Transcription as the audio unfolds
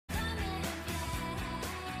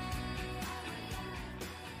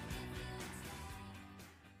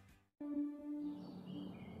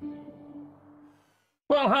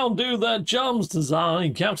Well, how do there, chums? Tis I,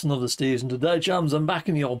 Captain of the Steves, and today, chums, I'm back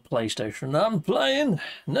in the old PlayStation. I'm playing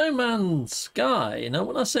No Man's Sky. Now,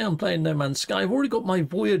 when I say I'm playing No Man's Sky, I've already got my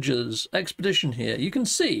Voyager's expedition here. You can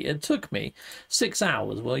see it took me 6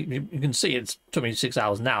 hours. Well, you can see it took me 6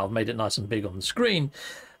 hours now. I've made it nice and big on the screen.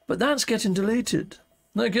 But that's getting deleted.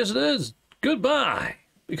 No, guess it is. Goodbye.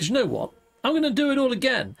 Because you know what? I'm going to do it all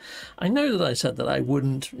again. I know that I said that I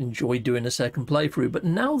wouldn't enjoy doing a second playthrough, but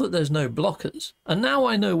now that there's no blockers, and now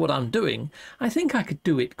I know what I'm doing, I think I could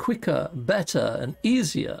do it quicker, better, and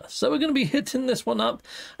easier. So we're going to be hitting this one up,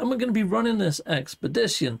 and we're going to be running this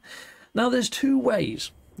expedition. Now, there's two ways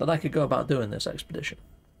that I could go about doing this expedition.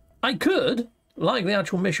 I could, like the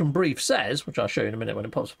actual mission brief says, which I'll show you in a minute when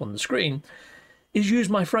it pops up on the screen, is use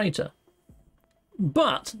my freighter.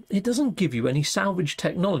 But it doesn't give you any salvage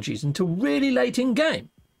technologies until really late in game.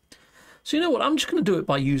 So you know what, I'm just going to do it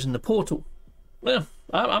by using the portal. Well,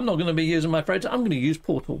 I'm not going to be using my freighter, I'm going to use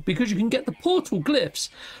portal, because you can get the portal glyphs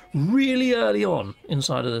really early on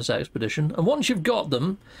inside of this expedition, and once you've got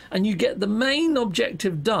them and you get the main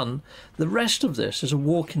objective done, the rest of this is a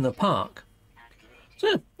walk in the park. So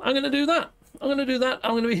yeah, I'm going to do that. I'm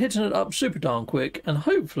going to be hitting it up super darn quick, and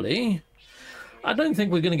hopefully, I don't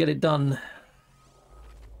think we're going to get it done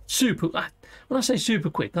super. When I say super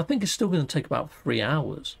quick, I think it's still going to take about 3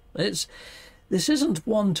 hours. This isn't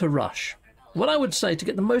one to rush. What I would say, to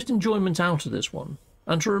get the most enjoyment out of this one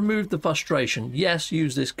and to remove the frustration, yes,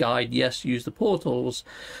 use this guide, yes, use the portals,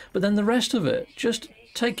 but then the rest of it, just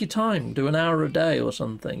take your time, do an hour a day or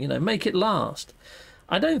something, you know, make it last.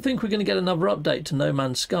 I don't think we're going to get another update to No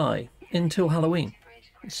Man's Sky until Halloween,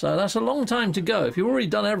 so that's a long time to go. If you've already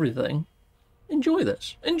done everything, enjoy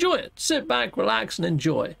this. Enjoy it. Sit back, relax, and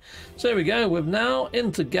enjoy. So here we go. We're now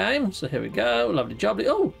into game. So here we go. Lovely jubbly.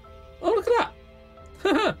 Oh, look at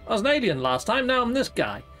that. I was an alien last time. Now I'm this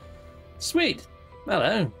guy. Sweet.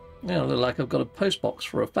 Hello. Yeah, I look like I've got a postbox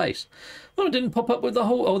for a face. Oh, it didn't pop up with the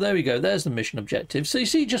whole... Oh, there we go. There's the mission objective. So you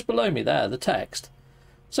see just below me there, the text.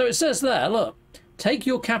 So it says there, look. Take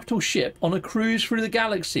your capital ship on a cruise through the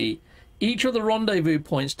galaxy. Each of the rendezvous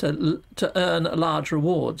points to earn large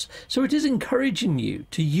rewards. So it is encouraging you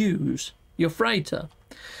to use your freighter.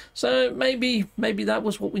 So maybe that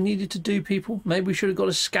was what we needed to do, people. Maybe we should have got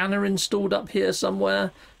a scanner installed up here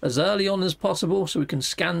somewhere as early on as possible so we can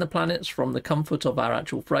scan the planets from the comfort of our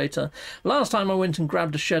actual freighter. Last time I went and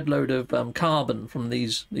grabbed a shed load of carbon from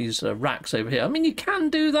these racks over here. I mean, you can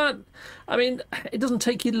do that. I mean, it doesn't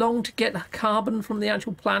take you long to get carbon from the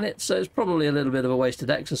actual planet, so it's probably a little bit of a wasted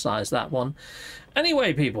exercise, that one.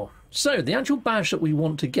 Anyway, people, so the actual badge that we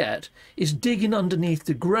want to get is digging underneath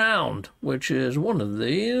the ground, which is one of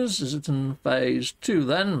these. Is it in phase 2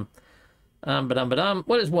 then?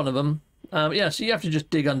 Well, it's one of them. Yeah, so you have to just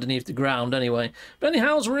dig underneath the ground anyway. But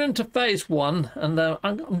anyhow, we're into phase 1, and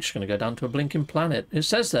I'm just going to go down to a blinking planet. It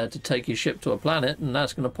says there to take your ship to a planet, and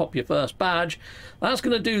that's going to pop your first badge. That's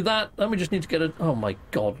going to do that. Then we just need to get a... Oh my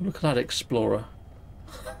god, look at that explorer.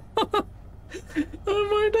 Oh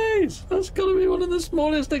my days, that's got to be one of the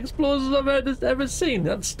smallest explorers I've ever seen.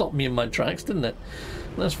 That stopped me in my tracks, didn't it?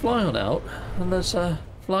 Let's fly on out, and let's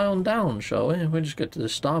fly on down, shall we? We'll just get to the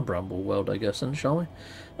Star Bramble world, I guess, then, shall we?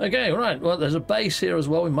 Okay, right, well, there's a base here as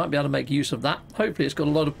well. We might be able to make use of that. Hopefully it's got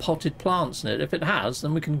a lot of potted plants in it. If it has,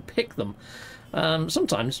 then we can pick them.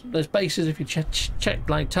 Sometimes there's bases, if you check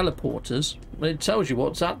like teleporters, it tells you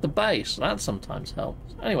what's at the base. That sometimes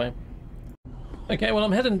helps. Anyway. Okay, well,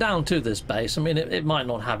 I'm heading down to this base. I mean, it might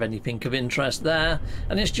not have anything of interest there,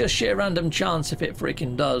 and it's just sheer random chance if it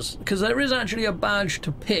freaking does, because there is actually a badge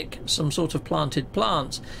to pick some sort of planted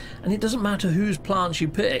plants, and it doesn't matter whose plants you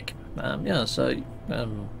pick. Yeah, so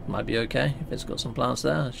might be okay if it's got some plants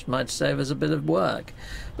there. It might save us a bit of work.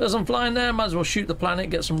 But as I'm flying there, might as well shoot the planet,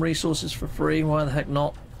 get some resources for free. Why the heck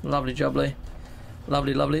not? Lovely jubbly.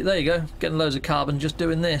 Lovely, lovely. There you go. Getting loads of carbon just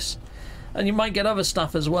doing this. And you might get other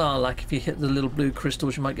stuff as well, like if you hit the little blue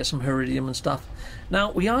crystals, you might get some iridium and stuff. Now,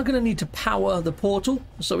 we are going to need to power the portal,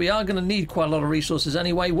 so we are going to need quite a lot of resources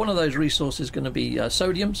anyway. One of those resources is going to be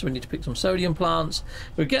sodium, so we need to pick some sodium plants.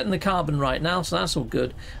 We're getting the carbon right now, so that's all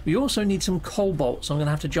good. We also need some cobalt, so I'm going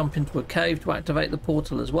to have to jump into a cave to activate the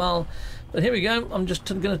portal as well. But here we go. I'm just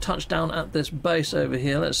going to touch down at this base over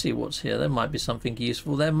here. Let's see what's here. There might be something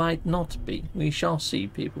useful. There might not be. We shall see,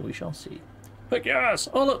 people. We shall see. But yes!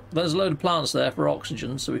 Oh look, there's a load of plants there for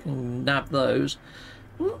oxygen, so we can nab those.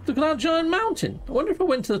 Look at that giant mountain. I wonder if I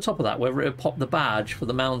went to the top of that, whether it would pop the badge for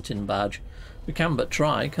the mountain badge. We can but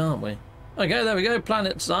try, can't we? Okay, there we go,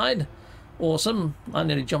 planet side. Awesome. I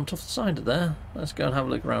nearly jumped off the side of there. Let's go and have a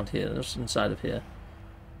look around here, just inside of here.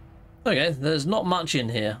 Okay, there's not much in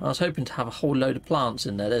here. I was hoping to have a whole load of plants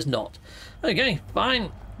in there. There's not. Okay,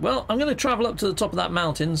 fine. Well, I'm going to travel up to the top of that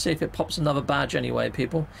mountain and see if it pops another badge anyway,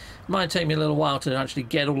 people. It might take me a little while to actually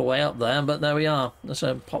get all the way up there, but there we are. Let's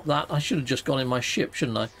pop that. I should have just gone in my ship,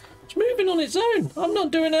 shouldn't I? It's moving on its own. I'm not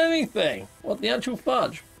doing anything. What the actual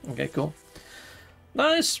fudge? Okay, cool.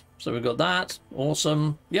 Nice. So we've got that.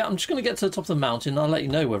 Awesome. Yeah, I'm just going to get to the top of the mountain. I'll let you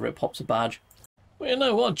know whether it pops a badge. Well, you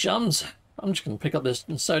know what, chums? I'm just going to pick up this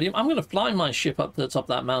sodium. I'm going to fly my ship up to the top of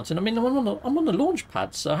that mountain. I mean, I'm on the launch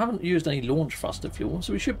pad, so I haven't used any launch thruster fuel,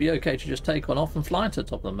 so we should be okay to just take one off and fly to the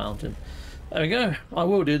top of the mountain. There we go. I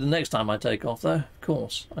will do the next time I take off, though, of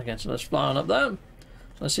course. Okay, so let's fly on up there.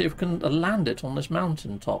 Let's see if we can land it on this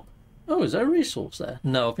mountain top. Oh, is there a resource there?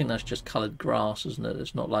 No, I think that's just coloured grass, isn't it?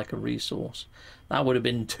 It's not like a resource. That would have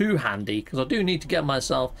been too handy, because I do need to get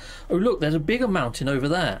myself... Oh, look, there's a bigger mountain over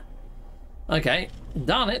there. Okay,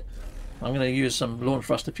 darn it. I'm going to use some launch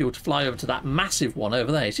thruster fuel to fly over to that massive one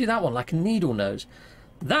over there. You see that one, like a needle nose?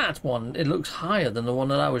 That one, it looks higher than the one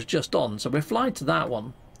that I was just on, so we'll fly to that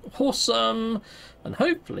one. Awesome! And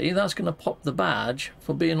hopefully that's going to pop the badge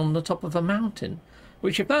for being on the top of a mountain.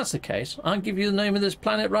 Which, if that's the case, I'll give you the name of this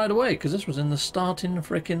planet right away, because this was in the starting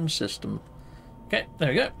frickin' system. Okay, there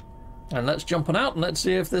we go. And let's jump on out and let's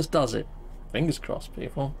see if this does it. Fingers crossed,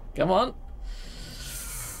 people. Come on.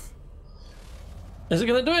 Is it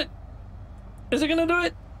going to do it? Is it going to do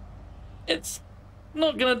it? It's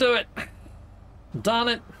not going to do it. Darn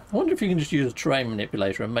it. I wonder if you can just use a terrain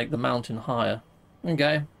manipulator and make the mountain higher.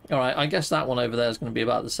 Okay. Alright, I guess that one over there is going to be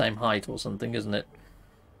about the same height or something, isn't it?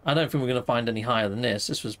 I don't think we're going to find any higher than this.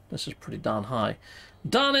 This is pretty darn high.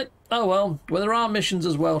 Darn it. Oh well. Well, there are missions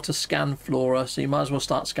as well to scan flora, so you might as well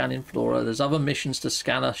start scanning flora. There's other missions to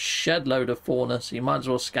scan a shed load of fauna, so you might as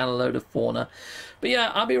well scan a load of fauna. But yeah,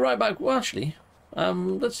 I'll be right back. Well, actually...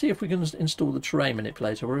 let's see if we can install the terrain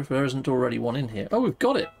manipulator, or if there isn't already one in here. Oh, we've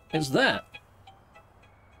got it. It's there.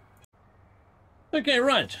 Okay,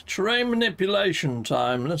 right. Terrain manipulation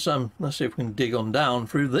time. Let's see if we can dig on down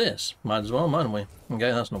through this. Might as well, mightn't we?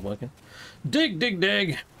 Okay, that's not working. Dig, dig,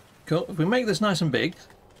 dig. Cool. If we make this nice and big,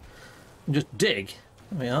 and just dig.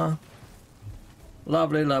 There we are.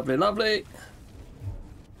 Lovely, lovely, lovely.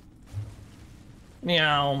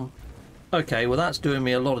 Meow. Okay, well that's doing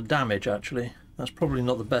me a lot of damage, actually. That's probably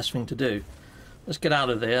not the best thing to do. Let's get out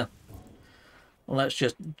of there. Well, let's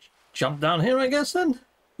just jump down here, I guess, then.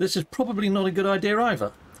 This is probably not a good idea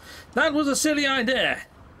either. That was a silly idea.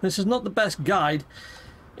 This is not the best guide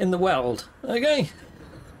in the world. Okay?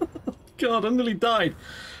 God, I nearly died.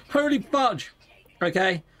 Holy fudge.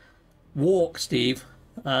 Okay. Walk, Steve.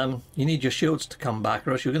 You need your shields to come back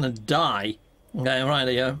or else you're going to die. Okay, right,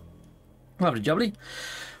 there you go. Lovely jubbly.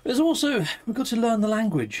 There's also... We've got to learn the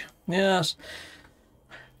language. Yes.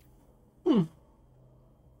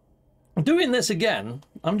 Doing this again,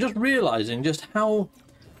 I'm just realising just how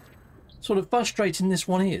sort of frustrating this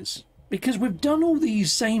one is. Because we've done all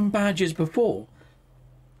these same badges before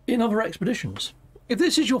in other expeditions. If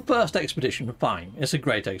this is your first expedition, fine. It's a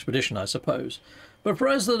great expedition, I suppose. But for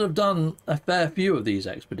us that have done a fair few of these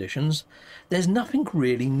expeditions, there's nothing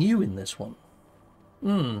really new in this one.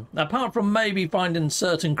 Apart from maybe finding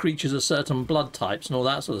certain creatures of certain blood types and all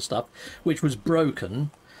that sort of stuff, which was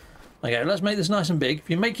broken. Okay, let's make this nice and big. If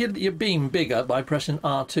you make your beam bigger by pressing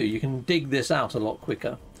R2, you can dig this out a lot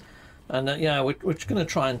quicker. And yeah, we're just going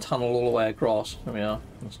to try and tunnel all the way across. There we are.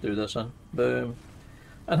 Let's do this then. Boom.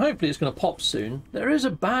 And hopefully it's going to pop soon. There is a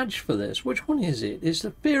badge for this. Which one is it? It's the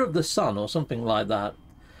Fear of the Sun or something like that.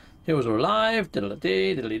 Heroes are alive.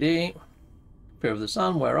 Diddle-a-dee, diddle-a-dee. Fear of the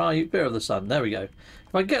Sun, where are you? Fear of the Sun, there we go.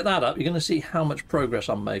 If I get that up, you're going to see how much progress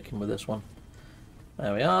I'm making with this one.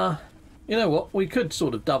 There we are. You know what? We could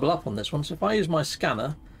sort of double up on this one. So if I use my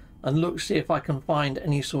scanner and look, see if I can find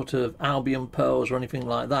any sort of albion pearls or anything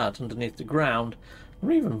like that underneath the ground,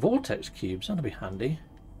 or even vortex cubes, that'd be handy.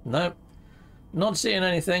 No, not seeing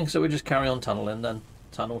anything, so we just carry on tunneling then.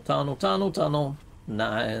 Tunnel, tunnel, tunnel, tunnel.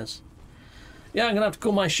 Nice. Yeah, I'm going to have to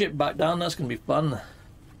call my ship back down. That's going to be fun.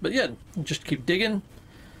 But yeah, just keep digging.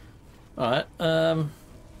 Alright, oh,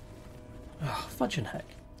 fudging heck.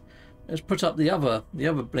 Let's put up the other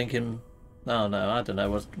blinking... Oh no, I don't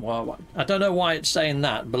know why. I don't know why it's saying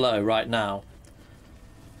that below right now.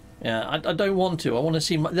 Yeah, I don't want to. I want to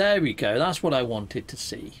see... There we go, that's what I wanted to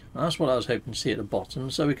see. That's what I was hoping to see at the bottom,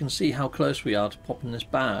 so we can see how close we are to popping this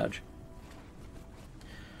badge.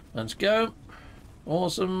 Let's go.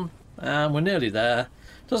 Awesome. And we're nearly there.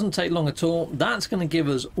 Doesn't take long at all. That's going to give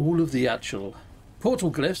us all of the actual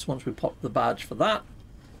portal glyphs once we pop the badge for that.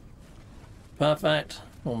 Perfect.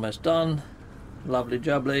 Almost done. Lovely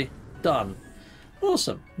jubbly. Done.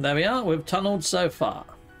 Awesome. There we are. We've tunneled so far.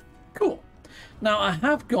 Now, I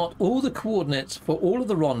have got all the coordinates for all of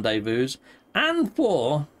the rendezvous and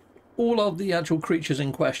for all of the actual creatures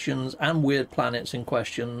in questions and weird planets in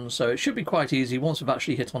question, so it should be quite easy once we've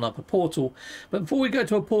actually hit on up a portal. But before we go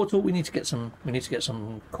to a portal, we need to get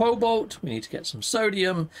some cobalt, we need to get some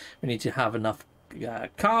sodium, we need to have enough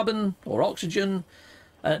carbon or oxygen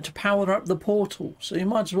to power up the portal. So you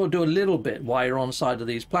might as well do a little bit while you're on side of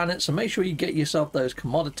these planets, so make sure you get yourself those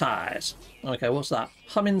commodities. Okay, what's that?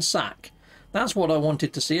 Humming sack. That's what I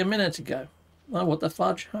wanted to see a minute ago. Oh, what the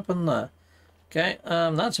fudge happened there? Okay,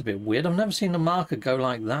 that's a bit weird. I've never seen a marker go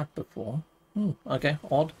like that before. Okay,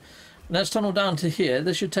 odd. Let's tunnel down to here.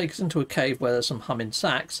 This should take us into a cave where there's some humming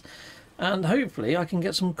sacks. And hopefully I can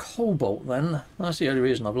get some cobalt then. That's the only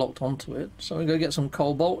reason I've locked onto it. So we go get some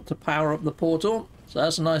cobalt to power up the portal. So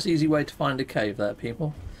that's a nice easy way to find a cave there,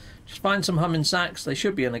 people. Just find some humming sacks. They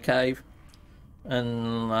should be in a cave.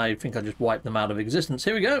 And I think I just wiped them out of existence.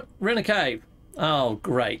 Here we go. We're in a cave. Oh,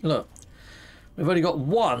 great. Look. We've only got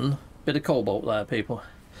one bit of cobalt there, people.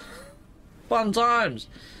 Fun times.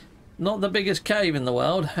 Not the biggest cave in the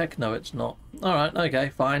world. Heck no, it's not. Alright, okay,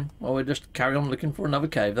 fine. Well, we'll just carry on looking for another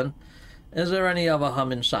cave then. Is there any other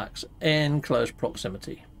humming sacks in close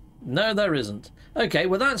proximity? No, there isn't. Okay,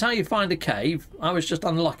 well, that's how you find a cave. I was just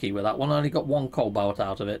unlucky with that one. I only got one cobalt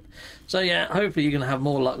out of it. So, yeah, hopefully you're going to have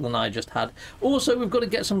more luck than I just had. Also, we've got to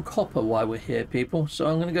get some copper while we're here, people. So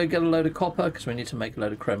I'm going to go get a load of copper because we need to make a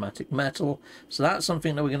load of chromatic metal. So that's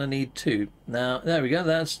something that we're going to need too. Now, there we go.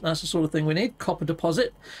 That's the sort of thing we need. Copper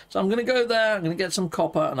deposit. So I'm going to go there. I'm going to get some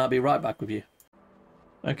copper and I'll be right back with you.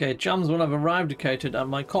 Okay, chums, when I've arrived located at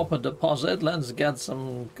my copper deposit, let's get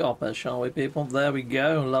some copper, shall we, people? There we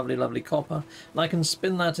go, lovely, lovely copper. And I can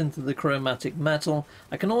spin that into the chromatic metal.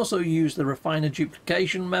 I can also use the refiner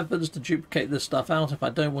duplication methods to duplicate this stuff out if I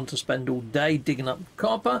don't want to spend all day digging up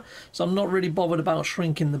copper. So I'm not really bothered about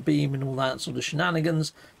shrinking the beam and all that sort of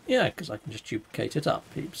shenanigans. Yeah, because I can just duplicate it up,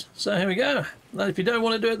 peeps. So here we go. Now, if you don't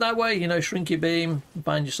want to do it that way, you know, shrink your beam,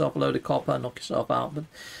 find yourself a load of copper, knock yourself out. But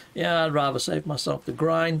yeah, I'd rather save myself the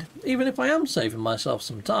grind. Even if I am saving myself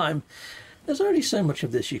some time, there's only so much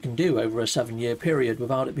of this you can do over a 7-year period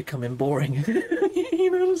without it becoming boring. You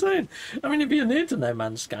know what I'm saying? I mean, if you're new to No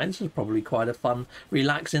Man's Sky, this is probably quite a fun,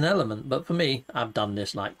 relaxing element. But for me, I've done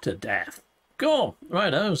this like to death. Cool.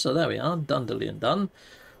 Righto, so there we are. Done, dilly and done.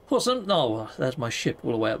 Awesome. Oh, there's my ship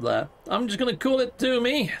all the way up there. I'm just going to call it to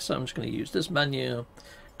me. So I'm just going to use this menu.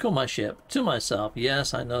 Call my ship to myself.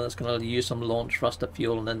 Yes, I know that's going to use some launch thruster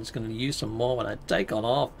fuel and then it's going to use some more when I take on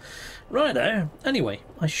off. Righto. Anyway,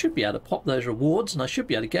 I should be able to pop those rewards and I should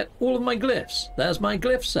be able to get all of my glyphs. There's my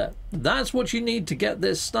glyph set. That's what you need to get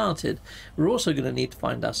this started. We're also going to need to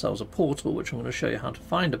find ourselves a portal, which I'm going to show you how to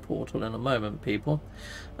find a portal in a moment, people.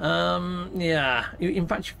 Yeah, in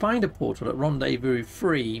fact, you find a portal at Rendezvous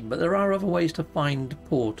 3, but there are other ways to find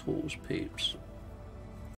portals, peeps.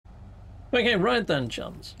 Okay, right then,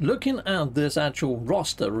 chums. Looking at this actual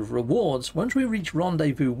roster of rewards, once we reach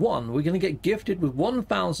Rendezvous 1, we're going to get gifted with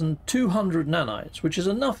 1,200 nanites, which is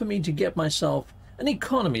enough for me to get myself an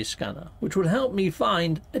economy scanner, which would help me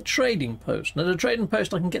find a trading post. And at a trading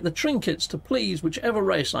post, I can get the trinkets to please whichever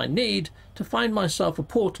race I need to find myself a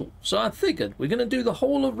portal. So I figured we're going to do the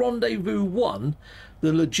whole of Rendezvous 1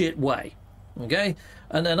 the legit way. Okay,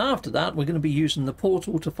 and then after that we're going to be using the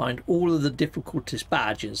portal to find all of the difficulties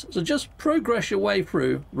badges. So just progress your way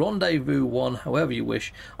through Rendezvous 1 however you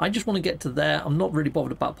wish. I just want to get to there. I'm not really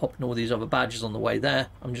bothered about popping all these other badges on the way there.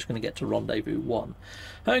 I'm just going to get to Rendezvous 1.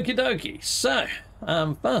 Okie dokie. So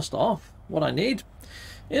first off, what I need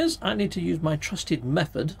is I need to use my trusted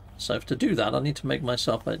method. So to do that I need to make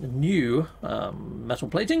myself a new metal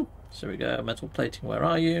plating. So we go, metal plating, where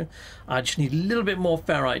are you? I just need a little bit more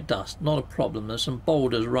ferrite dust, not a problem. There's some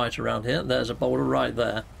boulders right around here. There's a boulder right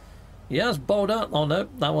there. Yes, boulder. Oh no,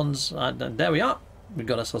 that one's, there we are. We've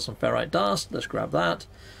got ourselves some ferrite dust. Let's grab that.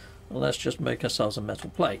 And let's just make ourselves a metal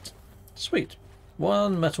plate. Sweet.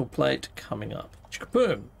 One metal plate coming up.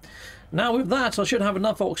 Boom. Now with that, I should have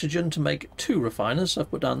enough oxygen to make 2 refiners. So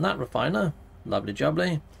I've put down that refiner. Lovely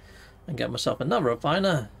jubbly. And get myself another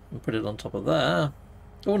refiner and put it on top of there.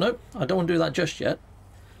 Oh no, I don't want to do that just yet.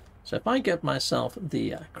 So if I get myself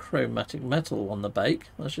the chromatic metal on the bake,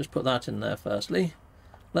 let's just put that in there firstly.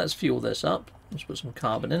 Let's fuel this up. Let's put some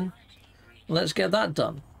carbon in. Let's get that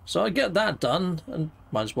done. So I get that done and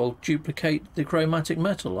might as well duplicate the chromatic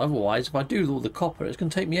metal. Otherwise, if I do all the copper, it's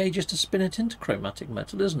going to take me ages to spin it into chromatic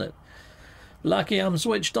metal, isn't it? Lucky I'm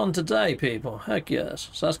switched on today, people. Heck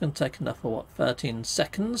yes. So that's going to take enough for what, 13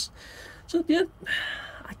 seconds? So yeah,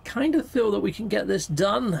 I kind of feel that we can get this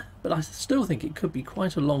done, but I still think it could be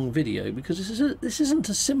quite a long video because this isn't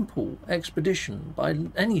a simple expedition by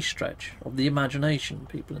any stretch of the imagination,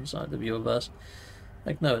 people inside the viewerverse.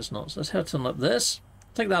 Like, no, it's not. So let's head on up this.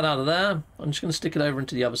 Take that out of there. I'm just going to stick it over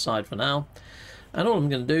into the other side for now. And all I'm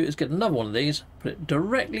going to do is get another one of these, put it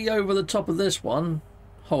directly over the top of this one.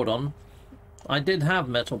 Hold on. I did have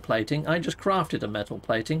metal plating. I just crafted a metal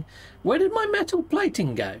plating. Where did my metal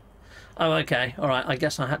plating go? Oh, okay. All right. I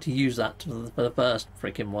guess I had to use that for the first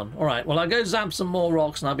freaking one. All right. Well, I'll go zap some more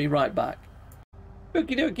rocks and I'll be right back.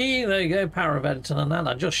 Okie dokie. There you go. Power of editing and that.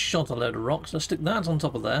 I just shot a load of rocks. Let's stick that on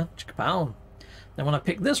top of there. Chickapow. Then when I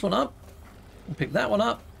pick this one up and pick that one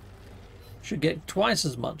up, should get twice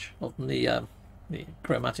as much of the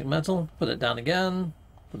chromatic metal. Put it down again.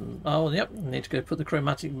 Oh, yep. Need to go put the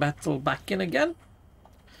chromatic metal back in again.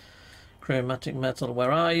 Chromatic metal,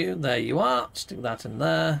 where are you? There you are. Stick that in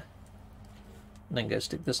there. And then go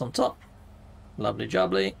stick this on top. Lovely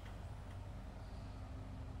jubbly.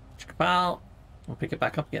 Chickapow. And pick it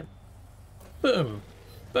back up again. Boom.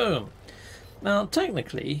 Boom. Now,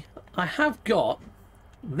 technically, I have got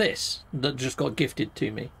this that just got gifted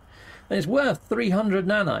to me. And it's worth 300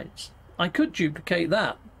 nanites. I could duplicate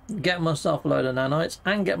that, get myself a load of nanites,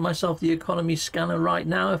 and get myself the economy scanner right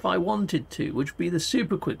now if I wanted to, which would be the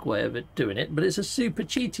super quick way of doing it, but it's a super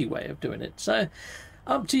cheaty way of doing it. So,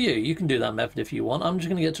 up to you. You can do that method if you want. I'm just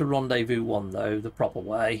going to get to Rendezvous 1, though, the proper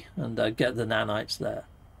way, and get the nanites there.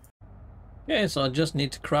 Okay, so I just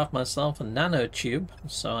need to craft myself a nanotube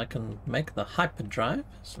so I can make the hyperdrive.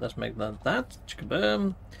 So let's make that.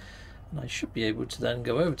 Chickaboom. And I should be able to then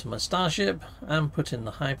go over to my starship and put in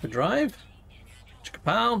the hyperdrive.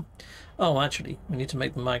 Chickapow. Oh, actually, we need to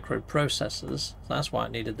make the microprocessors. So that's why I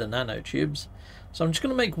needed the nanotubes. So I'm just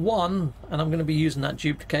going to make one, and I'm going to be using that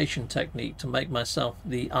duplication technique to make myself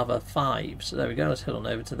the other 5. So there we go. Let's head on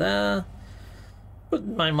over to there. Put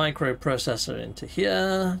my microprocessor into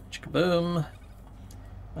here. Chickaboom.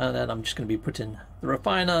 And then I'm just going to be putting the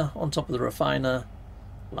refiner on top of the refiner,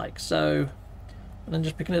 like so. And then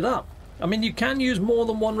just picking it up. I mean, you can use more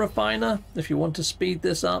than one refiner if you want to speed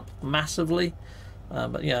this up massively.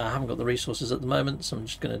 But yeah, I haven't got the resources at the moment, so I'm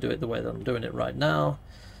just going to do it the way that I'm doing it right now.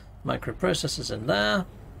 Microprocessors in there.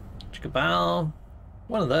 Chickabow.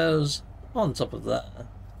 One of those on top of that.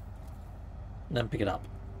 And then pick it up.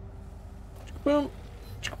 Boom.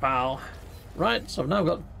 Chickapow. Right, so I've now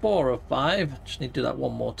got 4 of 5. Just need to do that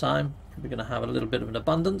one more time. Probably going to have a little bit of an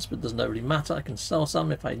abundance, but it doesn't really matter. I can sell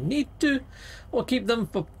some if I need to, or keep them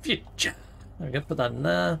for future. There we go, put that in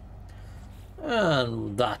there.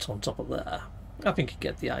 And that on top of there. I think you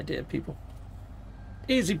get the idea, people.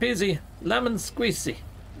 Easy peasy, lemon squeezy.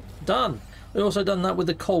 Done. We've also done that with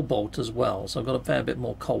the cobalt as well, so I've got a fair bit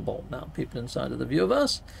more cobalt now, people inside of the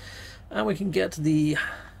viewerverse. And we can get the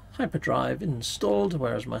hyperdrive installed.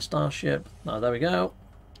 Where is my starship? Oh, there we go.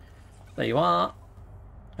 There you are.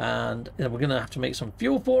 And we're going to have to make some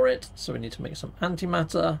fuel for it, so we need to make some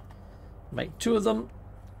antimatter. Make 2 of them.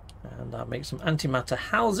 And I'll make some antimatter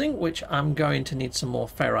housing, which I'm going to need some more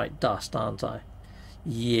ferrite dust, aren't I?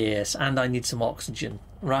 Yes, and I need some oxygen.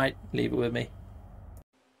 Right, leave it with me.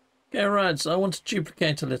 Okay, right, so I want to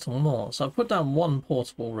duplicate a little more. So I put down 1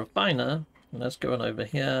 portable refiner. And let's go on over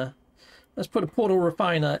here. Let's put a portable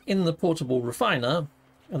refiner in the portable refiner.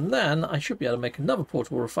 And then I should be able to make another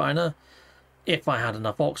portable refiner if I had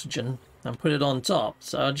enough oxygen and put it on top.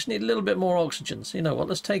 So I just need a little bit more oxygen. So you know what,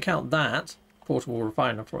 let's take out that portable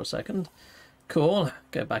refiner for a second. Cool,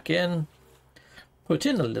 go back in. Put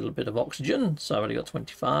in a little bit of oxygen. So I've only got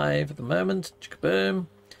 25 at the moment. Boom.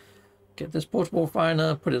 Get this portable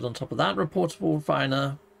refiner, put it on top of that portable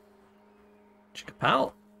refiner.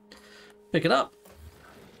 Chickapow. Pick it up.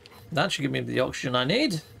 That should give me the oxygen I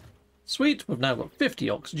need. Sweet, we've now got 50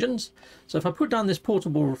 oxygens. So if I put down this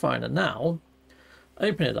portable refiner now,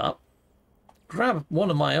 open it up, grab one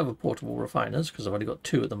of my other portable refiners, because I've only got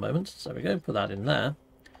 2 at the moment. So there we go, put that in there.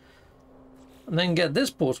 And then get this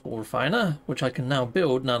portable refiner, which I can now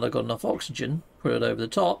build now that I've got enough oxygen. Put it over the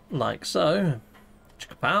top, like so.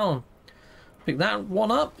 Chickapow. Pick that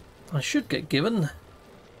one up. I should get given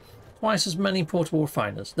twice as many portable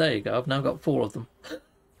refiners. There you go, I've now got 4 of them.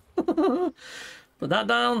 Put that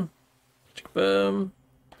down. Boom.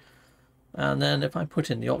 And then if I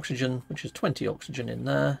put in the oxygen, which is 20 oxygen in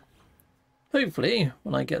there, hopefully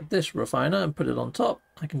when I get this refiner and put it on top,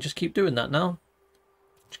 I can just keep doing that now.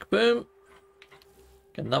 Boom.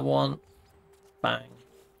 Get another one. Bang.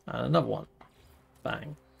 And another one.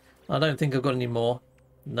 Bang. I don't think I've got any more.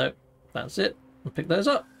 Nope. That's it. I'll pick those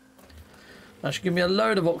up. That should give me a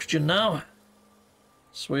load of oxygen now.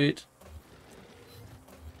 Sweet.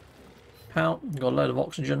 Pow. Got a load of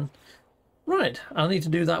oxygen. Right. I need to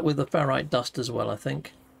do that with the ferrite dust as well, I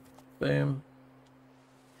think. Boom.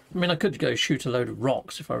 I mean, I could go shoot a load of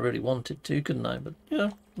rocks if I really wanted to, couldn't I? But, you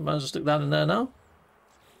know, might as well stick that in there now.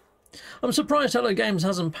 I'm surprised Hello Games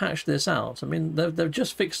hasn't patched this out. I mean, they've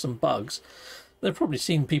just fixed some bugs. They've probably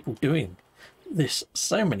seen people doing this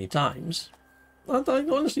so many times. I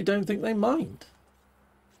honestly don't think they mind.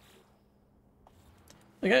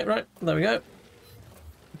 Okay, right, there we go.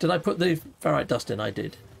 Did I put the ferrite dust in? I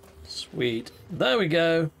did. Sweet. There we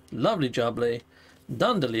go. Lovely jubbly.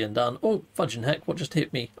 Done, dilly and done. Oh, fudging heck, what just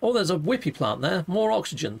hit me? Oh, there's a whippy plant there. More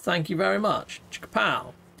oxygen. Thank you very much.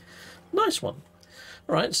 Chicka-pow. Nice one.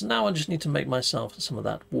 Alright, so now I just need to make myself some of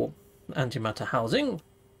that warp antimatter housing.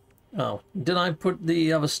 Oh, did I put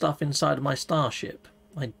the other stuff inside of my starship?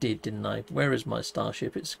 I did, didn't I? Where is my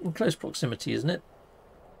starship? It's in close proximity, isn't it?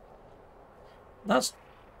 That's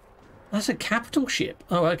a capital ship.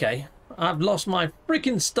 Oh, okay. I've lost my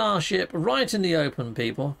freaking starship right in the open,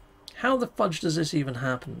 people. How the fudge does this even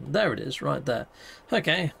happen? There it is, right there.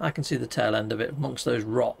 Okay, I can see the tail end of it amongst those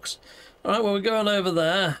rocks. Alright, well, we're going over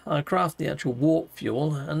there. I craft the actual warp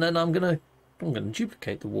fuel, and then I'm gonna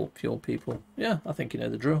duplicate the warp fuel, people. Yeah, I think you know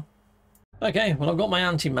the drill. Okay, well, I've got my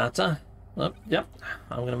antimatter. Oh, yep,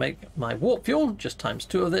 I'm gonna make my warp fuel, just times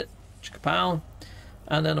 2 of it. Chicka-pow.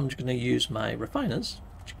 And then I'm just gonna use my refiners,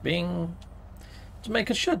 bing, to make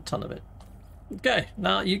a shed ton of it. Okay,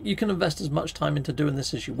 now you can invest as much time into doing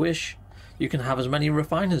this as you wish. You can have as many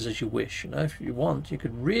refiners as you wish. You know, if you want, you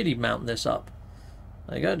could really mount this up.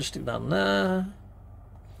 There you go, just stick that in there.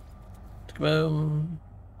 Boom.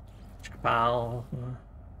 Chicka-pow.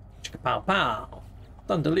 Chicka-pow-pow.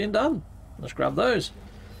 Done, dilly and done. Let's grab those.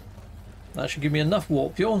 That should give me enough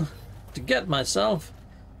warp fuel to get myself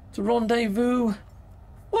to Rendezvous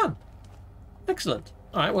 1. Excellent.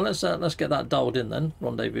 Alright, well, let's get that dialed in then.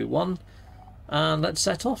 Rendezvous 1. And let's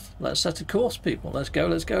set off. Let's set a course, people. Let's go,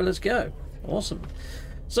 let's go, let's go. Awesome.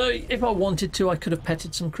 So if I wanted to, I could have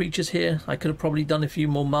petted some creatures here. I could have probably done a few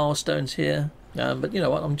more milestones here. But you know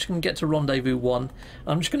what? I'm just going to get to Rendezvous 1.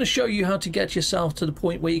 I'm just going to show you how to get yourself to the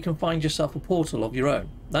point where you can find yourself a portal of your own.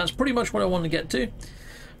 That's pretty much what I want to get to.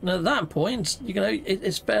 And at that point, you know,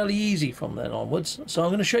 it's fairly easy from then onwards. So I'm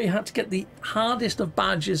going to show you how to get the hardest of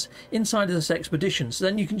badges inside of this expedition. So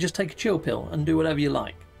then you can just take a chill pill and do whatever you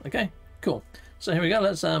like. Okay? Cool. So here we go.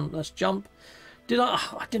 Let's jump.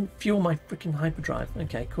 I didn't fuel my freaking hyperdrive.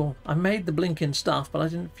 Okay, cool. I made the blinking stuff, but I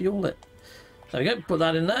didn't fuel it. There we go. Put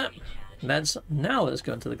that in there. Let's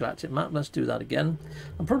go into the galactic map. Let's do that again.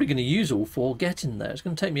 I'm probably going to use all 4 getting there. It's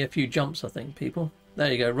going to take me a few jumps, I think, people.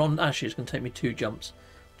 There you go. Actually, it's going to take me 2 jumps.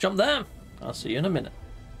 Jump there. I'll see you in a minute.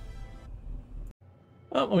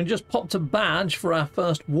 Oh, we just popped a badge for our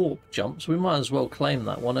first warp jump, so we might as well claim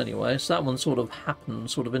that one anyway. So that one sort of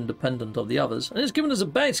happened, sort of independent of the others. And it's given us a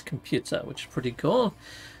base computer, which is pretty cool.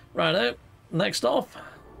 Righto, next off.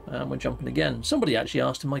 And we're jumping again. Somebody actually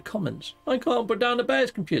asked in my comments, I can't put down a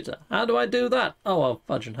base computer. How do I do that? Oh, well,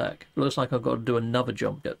 fudge and heck. Looks like I've got to do another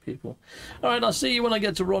jump yet, people. Alright, I'll see you when I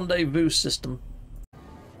get to Rendezvous system.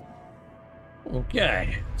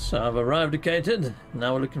 Okay, so I've arrived at Cated.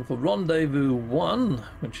 Now we're looking for Rendezvous 1,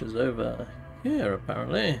 which is over here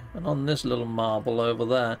apparently, and on this little marble over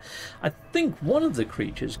there. I think one of the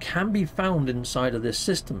creatures can be found inside of this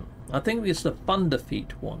system. I think it's the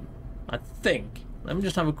Thunderfeet one. I think. Let me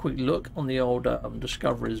just have a quick look on the old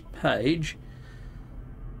Discoveries page.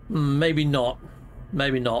 Maybe not.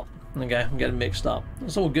 Maybe not. Okay, I'm getting mixed up.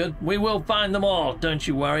 It's all good. We will find them all. Don't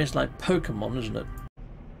you worry. It's like Pokemon, isn't it?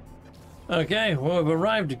 Okay, well, we've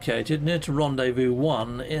arrived at Cated, near to Rendezvous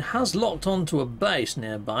 1. It has locked onto a base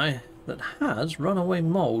nearby that has runaway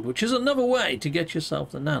mold, which is another way to get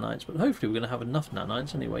yourself the nanites. But hopefully we're going to have enough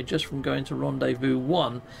nanites anyway, just from going to Rendezvous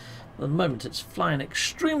 1. At the moment it's flying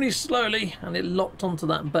extremely slowly, and it locked onto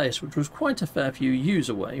that base, which was quite a fair few U's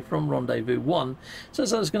away from Rendezvous 1. So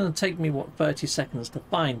it's going to take me, what, 30 seconds to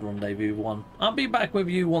find Rendezvous 1. I'll be back with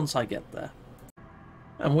you once I get there.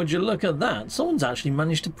 And would you look at that, someone's actually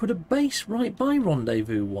managed to put a base right by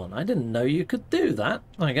Rendezvous 1. I didn't know you could do that.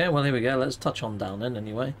 Okay, well, here we go. Let's touch on down in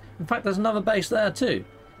anyway. In fact, there's another base there too.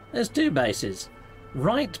 There's 2 bases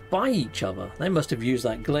right by each other. They must have used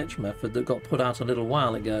that glitch method that got put out a little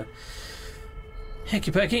while ago.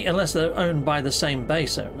 Hickey pecky, unless they're owned by the same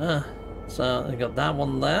base owner. So they've got that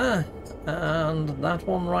one there and that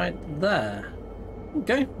one right there.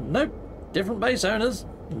 Okay, nope, different base owners.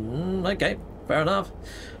 Okay. Fair enough.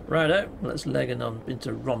 Righto, let's leg on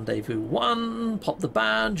into Rendezvous 1, pop the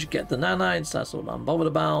badge, get the nanites, that's all I'm bothered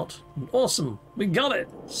about. Awesome, we got it!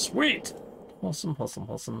 Sweet! Awesome, awesome,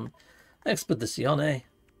 awesome. Expedizione.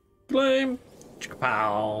 Claim!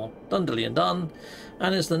 Pow! Done, dilly, and done.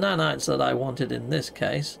 And it's the nanites that I wanted in this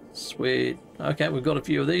case. Sweet. Okay, we've got a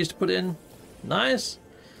few of these to put in. Nice.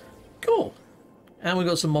 Cool. And we've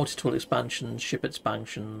got some multi-tool expansions, ship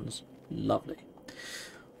expansions. Lovely.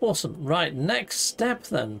 Awesome. Right, next step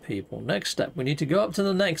then, people. Next step. We need to go up to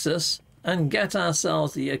the Nexus and get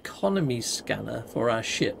ourselves the economy scanner for our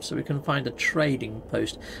ship so we can find a trading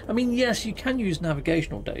post. I mean, yes, you can use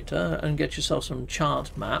navigational data and get yourself some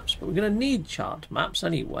chart maps, but we're going to need chart maps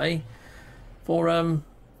anyway for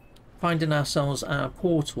finding ourselves our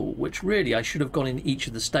portal, which really I should have gone in each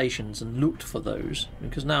of the stations and looked for those,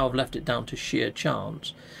 because now I've left it down to sheer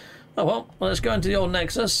chance. Oh well, let's go into the old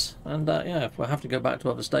Nexus, and yeah, if we have to go back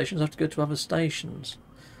to other stations, I have to go to other stations.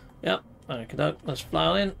 Yep. Okay, let's fly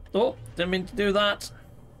on in. Oh, didn't mean to do that.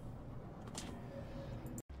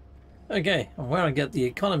 Okay, and where I get the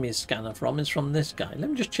economy scanner from is from this guy. Let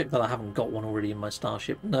me just check that I haven't got one already in my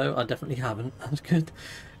starship. No, I definitely haven't. That's good.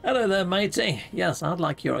 Hello there, matey. Yes, I'd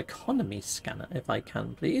like your economy scanner, if I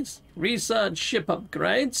can, please. Research ship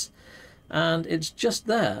upgrades. And it's just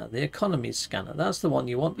there, the economy scanner. That's the one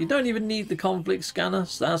you want. You don't even need the conflict scanner,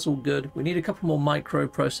 so that's all good. We need a couple more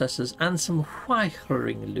microprocessors and some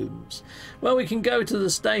wiring looms. Well, we can go to the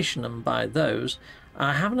station and buy those.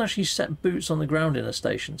 I haven't actually set boots on the ground in a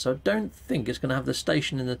station, so I don't think it's going to have the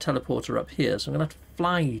station in the teleporter up here. So I'm going to have to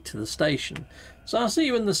fly to the station. So I'll see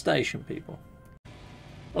you in the station, people.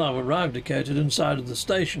 Well, I've arrived located inside of the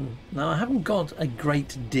station. Now, I haven't got a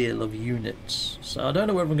great deal of units, so I don't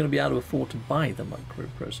know whether I'm going to be able to afford to buy the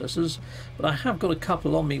microprocessors, but I have got a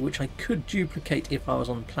couple on me which I could duplicate if I was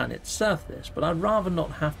on planet surface, but I'd rather not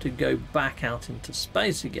have to go back out into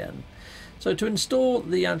space again. So to install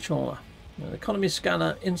the actual economy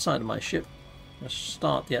scanner inside of my ship, let's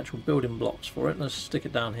start the actual building blocks for it. Let's stick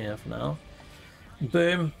it down here for now.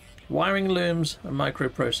 Boom. Wiring looms and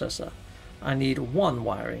microprocessor. I need one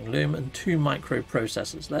wiring loom and 2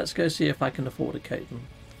 microprocessors. Let's go see if I can affordicate them.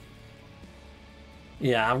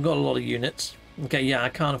 Yeah, I've got a lot of units. Okay, yeah, I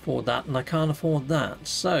can't afford that and I can't afford that.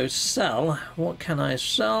 So, sell. What can I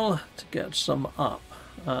sell to get some up?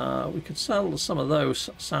 We could sell some of those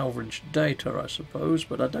salvage data, I suppose,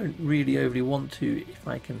 but I don't really overly want to if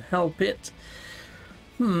I can help it.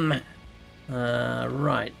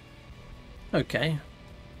 Right. Okay.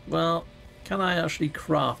 Well, can I actually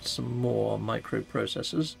craft some more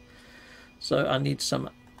microprocessors? So I need some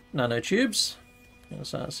nanotubes.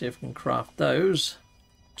 Let's see if we can craft those.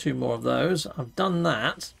 2 more of those. I've done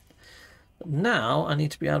that. But now I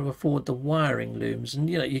need to be able to afford the wiring looms. And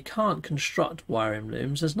you know, you can't construct wiring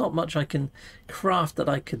looms. There's not much I can craft that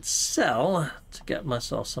I could sell to get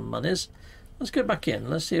myself some monies. Let's go back in.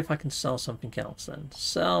 Let's see if I can sell something else then.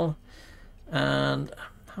 Sell. And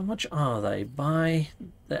how much are they? By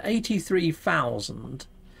the 83,000.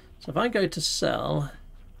 So if I go to sell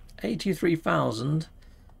 83,000.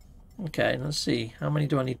 Okay, let's see. How many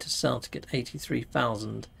do I need to sell to get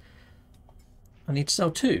 83,000? I need to sell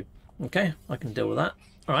 2. Okay, I can deal with that.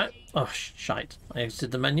 Alright. Oh, shite. I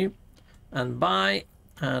exited the menu. And buy.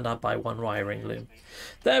 And I buy 1 wiring loom.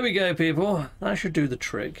 There we go, people. That should do the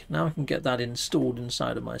trick. Now I can get that installed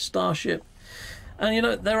inside of my starship. And you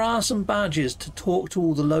know, there are some badges to talk to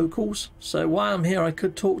all the locals. So while I'm here, I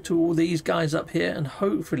could talk to all these guys up here and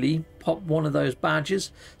hopefully pop one of those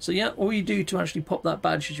badges. So yeah, all you do to actually pop that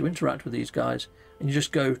badge is you interact with these guys and you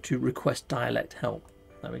just go to request dialect help.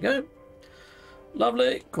 There we go.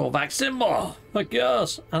 Lovely. Call back symbol. Heck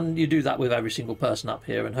yes. And you do that with every single person up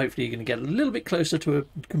here and hopefully you're going to get a little bit closer to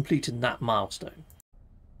completing that milestone.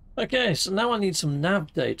 Okay, so now I need some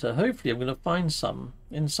nav data. Hopefully I'm going to find some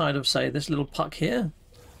inside of, say, this little puck here.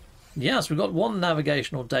 Yes, we've got 1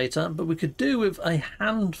 navigational data, but we could do with a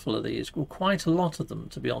handful of these. Well, quite a lot of them,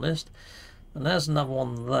 to be honest. And there's another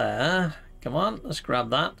one there. Come on, let's grab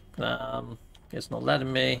that. It's not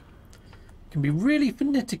letting me. It can be really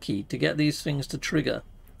finicky to get these things to trigger,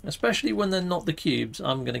 especially when they're not the cubes.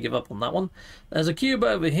 I'm going to give up on that one. There's a cube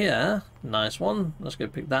over here. Nice one. Let's go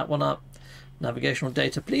pick that one up. Navigational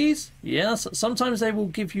data, please. Yes, sometimes they will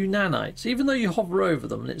give you nanites, even though you hover over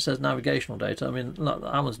them and it says navigational data. I mean, look,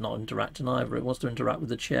 that one's not interacting either. It wants to interact with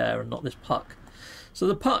the chair and not this puck. So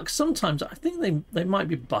the puck, sometimes I think they might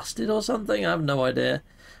be busted or something. I have no idea.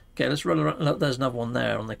 Okay, let's run around. Look, there's another one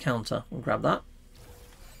there on the counter. We'll grab that.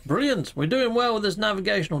 Brilliant. We're doing well with this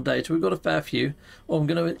navigational data. We've got a fair few. Well, I'm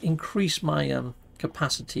going to increase my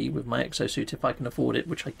capacity with my exosuit if I can afford it,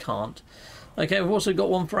 which I can't. Okay, we've also got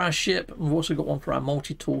one for our ship. We've also got one for our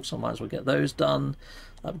multi-tool, so I might as well get those done.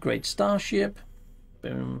 Upgrade starship.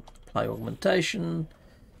 Boom. Apply augmentation.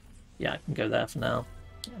 Yeah, I can go there for now.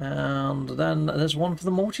 And then there's one for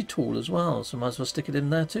the multi-tool as well, so I might as well stick it in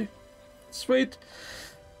there too. Sweet.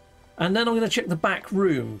 And then I'm going to check the back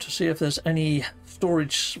room to see if there's any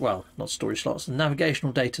storage, well, not storage slots,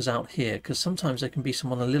 navigational data's out here, because sometimes there can be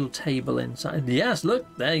some on a little table inside. Yes,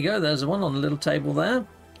 look, there you go. There's one on a little table there.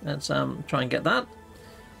 Let's try and get that.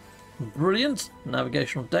 Brilliant.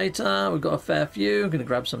 Navigational data. We've got a fair few. I'm going to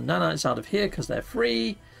grab some nanites out of here because they're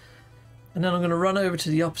free. And then I'm going to run over to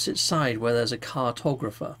the opposite side where there's a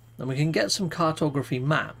cartographer. And we can get some cartography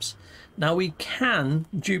maps. Now we can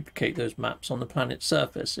duplicate those maps on the planet's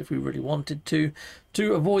surface if we really wanted to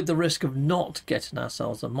avoid the risk of not getting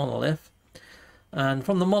ourselves a monolith. And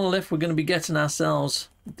from the monolith we're going to be getting ourselves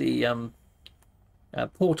the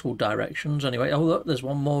portal directions anyway. Oh look, there's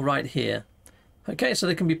one more right here. Okay, so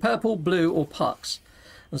they can be purple, blue or pucks.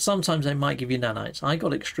 And sometimes they might give you nanites. I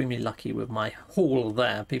got extremely lucky with my haul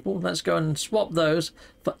there, people. Let's go and swap those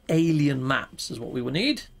for alien maps is what we will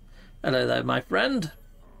need. Hello there, my friend.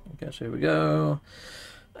 Okay, so here we go.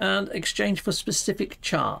 And exchange for specific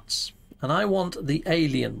charts. And I want the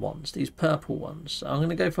alien ones, these purple ones. So I'm going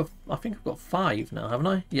to go for, I think I've got 5 now, haven't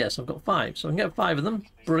I? Yes, I've got 5. So I can get 5 of them.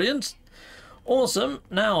 Brilliant. Awesome.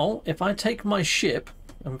 Now, if I take my ship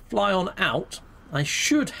and fly on out, I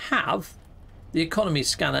should have the economy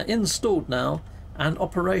scanner installed now and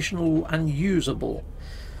operational and usable.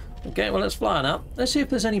 Okay, well, let's fly on out. Let's see if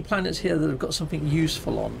there's any planets here that have got something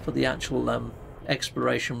useful on for the actual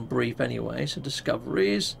exploration brief anyway. So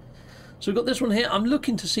discoveries. So we've got this one here. I'm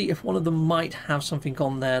looking to see if one of them might have something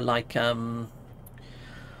on there like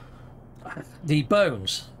the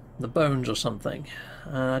bones or something.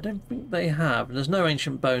 I don't think they have. There's no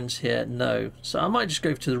ancient bones here, no. So I might just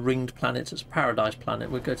go to the ringed planet. It's a paradise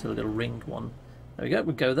planet. We'll go to the little ringed one. There we go.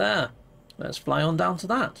 We'll go there. Let's fly on down to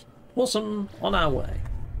that. Awesome. On our way.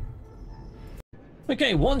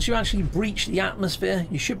 Okay, once you actually breach the atmosphere,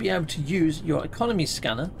 you should be able to use your economy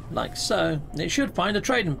scanner, like so, and it should find a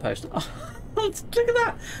trading post. Oh, look at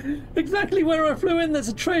that! Exactly where I flew in, there's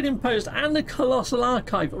a trading post and a colossal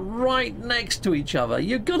archive right next to each other.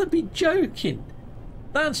 You've got to be joking.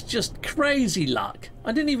 That's just crazy luck.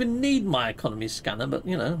 I didn't even need my economy scanner, but,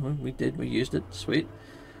 you know, we did. We used it. Sweet.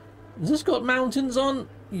 Has this got mountains on?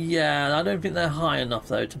 Yeah, I don't think they're high enough,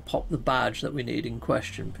 though, to pop the badge that we need in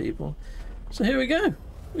question, people. So here we go.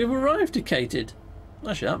 We've arrived to Cated.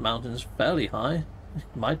 Actually, that mountain's fairly high. It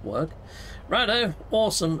might work. Righto.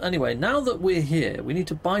 Awesome. Anyway, now that we're here, we need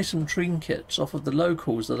to buy some trinkets off of the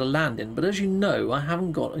locals that are landing. But as you know, I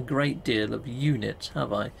haven't got a great deal of units,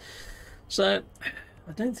 have I? So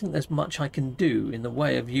I don't think there's much I can do in the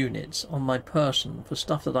way of units on my person for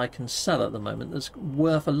stuff that I can sell at the moment that's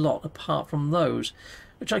worth a lot apart from those,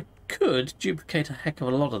 which I could duplicate a heck of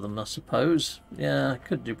a lot of them, I suppose. Yeah, I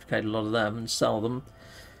could duplicate a lot of them and sell them.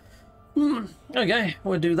 Okay,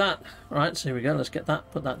 we'll do that. Right, so here we go. Let's get that,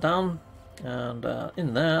 put that down. And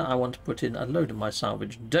in there, I want to put in a load of my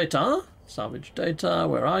salvage data. Salvage data,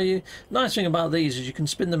 where are you? Nice thing about these is you can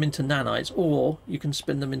spin them into nanites, or you can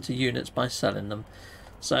spin them into units by selling them.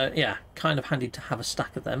 So yeah, kind of handy to have a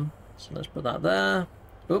stack of them. So let's put that there.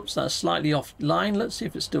 Oops, that's slightly offline. Let's see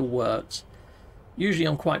if it still works. Usually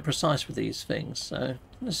I'm quite precise with these things, so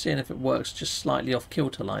let's see if it works just slightly off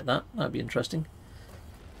kilter like that. That'd be interesting.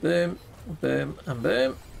 Boom, boom, and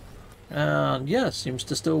boom. And yeah, seems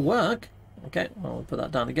to still work. Okay, well, we'll put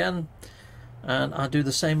that down again. And I'll do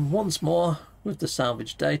the same once more with the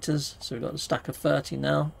salvage datas. So we've got a stack of 30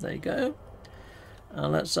 now. There you go.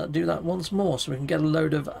 And let's do that once more so we can get a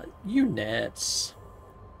load of units.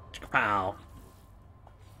 Pow.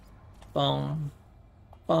 Bum,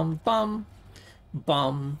 bum, bum.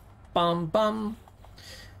 Bum, bum, bum.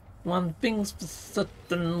 One thing's for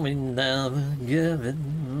certain, we never give it.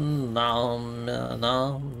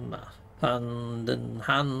 Hand in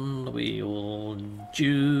hand, we all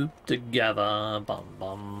dupe together. Bum,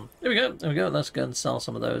 bum. Here we go. There we go. Let's go and sell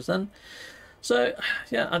some of those then. So,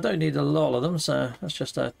 yeah, I don't need a lot of them, so let's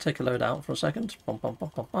just take a load out for a second. Bum, bum,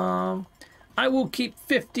 bum, bum, bum. I will keep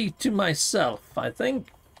 50 to myself, I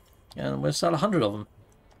think. And we'll sell 100 of them.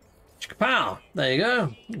 Pow! There you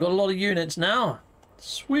go. We've got a lot of units now.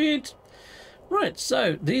 Sweet. Right,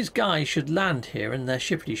 so these guys should land here in their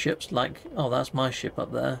shippity ships like... Oh, that's my ship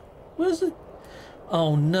up there. Where's it?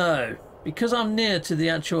 Oh, no. Because I'm near to the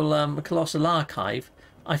actual Colossal Archive,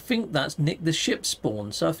 I think that's nicked the ship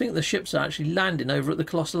spawn. So I think the ships are actually landing over at the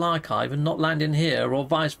Colossal Archive and not landing here, or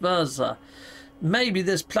vice versa. Maybe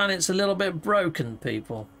this planet's a little bit broken,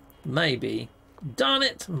 people. Maybe. Darn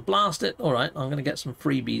it, and blast it. Alright, I'm going to get some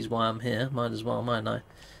freebies while I'm here. Might as well, mightn't I?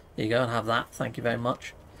 Here you go, and have that. Thank you very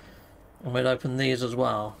much. And we'll open these as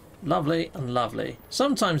well. Lovely and lovely.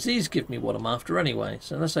 Sometimes these give me what I'm after anyway.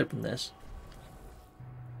 So let's open this.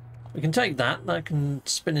 We can take that. That can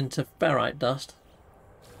spin into ferrite dust.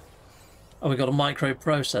 Oh, we've got a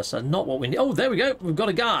microprocessor. Not what we need. Oh, there we go. We've got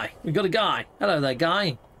a guy. We've got a guy. Hello there,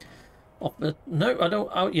 guy. Offer, no, I don't.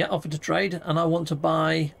 Oh, yeah, offer to trade. And I want to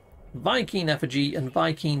buy Viking effigy and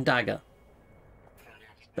Viking dagger.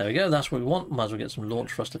 There we go. That's what we want. Might as well get some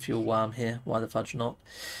launch thrust to fuel while I'm here. Why the fudge not?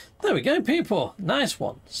 There we go, people. Nice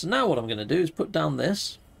one. So now what I'm going to do is put down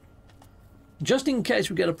this. Just in case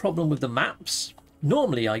we get a problem with the maps.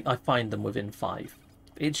 Normally, I find them within 5.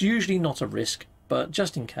 It's usually not a risk, but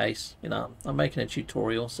just in case, you know, I'm making a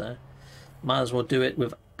tutorial, so might as well do it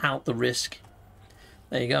without the risk.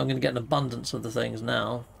 There you go. I'm going to get an abundance of the things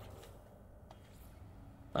now.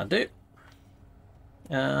 I do.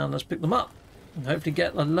 And let's pick them up and hopefully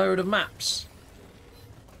get a load of maps.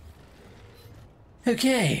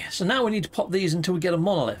 Okay, so now we need to pop these until we get a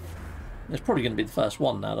monolith. It's probably going to be the first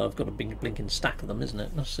one now that I've got a big blinking stack of them, isn't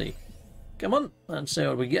it? Let's see. Come on, let's see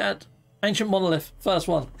what we get. Ancient monolith, first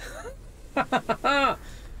one.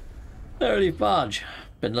 Holy fudge.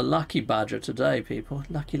 Been a lucky badger today, people.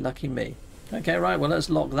 Lucky, lucky me. Okay, right, well, let's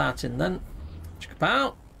lock that in then.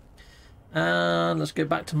 Out. And let's go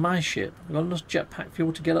back to my ship. I've got enough jetpack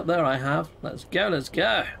fuel to get up there, I have. Let's go, let's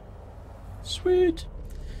go. Sweet.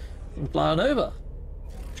 We can fly on over.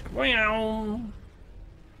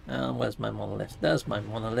 And where's my monolith? There's my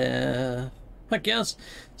monolith. Heck yes.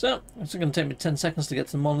 So, it's going to take me 10 seconds to get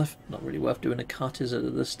to the monolith. Not really worth doing a cut, is it,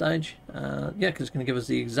 at this stage? Yeah, because it's going to give us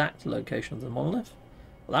the exact location of the monolith.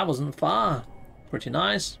 Well, that wasn't far. Pretty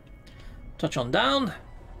nice. Touch on down.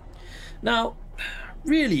 Now,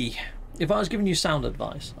 really, if I was giving you sound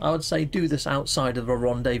advice, I would say do this outside of a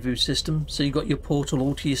rendezvous system, so you got your portal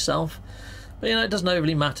all to yourself. But, you know, it doesn't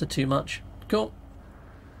overly matter too much. Cool.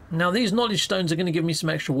 Now, these knowledge stones are going to give me some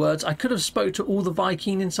extra words. I could have spoke to all the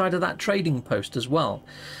Viking inside of that trading post as well.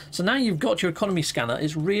 So now you've got your economy scanner.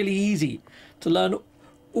 It's really easy to learn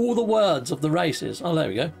all the words of the races. Oh, there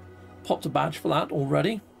we go. Popped a badge for that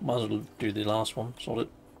already. Might as well do the last one. Sort it.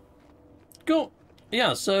 Cool.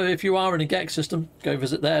 Yeah, so if you are in a GEX system, go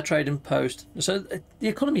visit their trading post. So the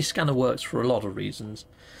economy scanner works for a lot of reasons.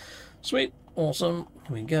 Sweet. Awesome.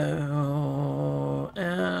 Here we go.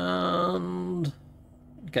 And...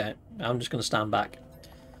 okay, I'm just going to stand back.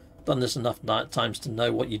 Done this enough times to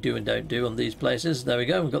know what you do and don't do on these places. There we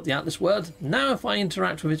go, we've got the Atlas word. Now if I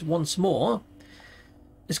interact with it once more,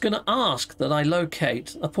 it's going to ask that I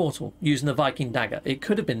locate a portal using the Viking dagger. It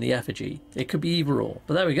could have been the effigy. It could be either or.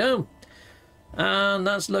 But there we go. And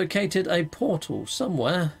that's located a portal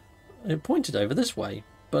somewhere. It pointed over this way.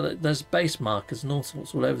 But there's base markers and all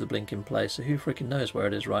sorts all over the blinking place. So who freaking knows where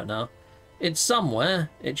it is right now. It's somewhere.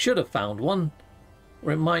 It should have found one.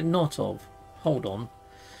 Or it might not have. Hold on.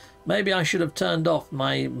 Maybe I should have turned off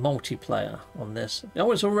my multiplayer on this.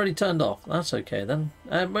 Oh, it's already turned off. That's okay then.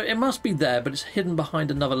 It must be there, but it's hidden behind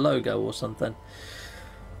another logo or something.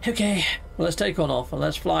 Okay, well, let's take on off and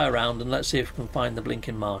let's fly around and let's see if we can find the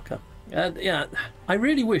blinking marker. Yeah, I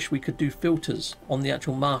really wish we could do filters on the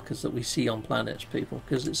actual markers that we see on planets, people,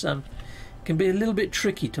 because it's it can be a little bit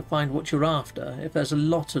tricky to find what you're after if there's a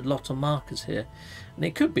lot of markers here. And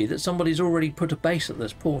it could be that somebody's already put a base at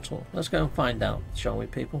this portal. Let's go and find out, shall we,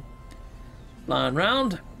 people? Flying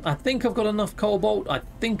round. I think I've got enough cobalt. I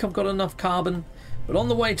think I've got enough carbon. But on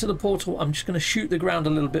the way to the portal, I'm just going to shoot the ground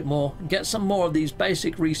a little bit more. Get some more of these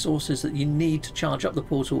basic resources that you need to charge up the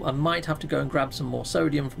portal. I might have to go and grab some more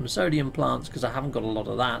sodium from sodium plants because I haven't got a lot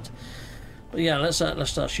of that. But yeah, let's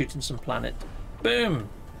start shooting some planet. Boom.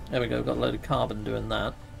 There we go. Got a load of carbon doing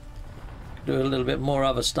that. Could do a little bit more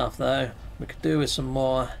other stuff though. We could do with some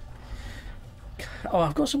more. Oh,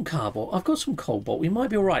 I've got some cobalt. I've got some cobalt. We might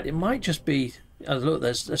be all right. It might just be. Oh, look,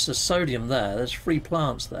 there's a sodium there. There's 3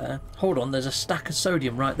 plants there. Hold on, there's a stack of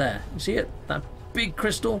sodium right there. You see it? That big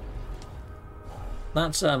crystal.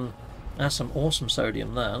 That's some awesome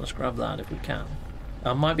sodium there. Let's grab that if we can.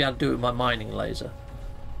 I might be able to do it with my mining laser.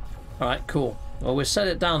 All right, cool. Well, we'll set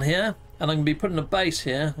it down here, and I'm gonna be putting a base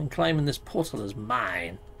here and claiming this portal as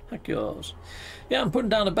mine. Heck yours. Yeah, I'm putting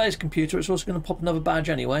down a base computer. It's also going to pop another badge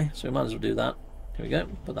anyway, so we might as well do that. Here we go.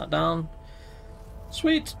 Put that down.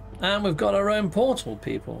 Sweet. And we've got our own portal,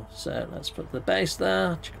 people. So let's put the base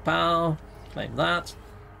there. Chicka-pow. Claim that.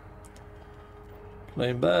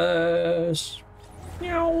 Claim base.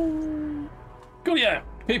 Meow. Cool, yeah.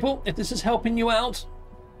 People, if this is helping you out,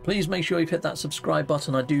 please make sure you've hit that subscribe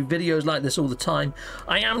button. I do videos like this all the time.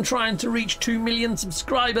 I am trying to reach 2 million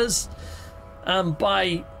subscribers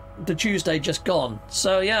by the Tuesday just gone.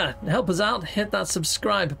 So yeah, help us out. Hit that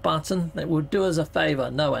subscribe button. It will do us a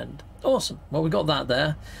favour, no end. Awesome. Well, we got that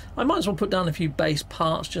there. I might as well put down a few base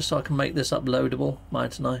parts just so I can make this uploadable,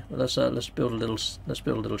 mightn't I? Let's build a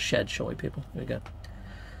little shed, shall we, people? Here we go.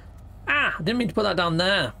 Ah, I didn't mean to put that down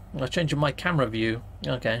there. I was changing my camera view.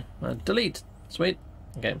 Okay, delete. Sweet.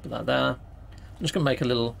 Okay, put that there. I'm just gonna make a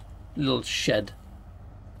little shed.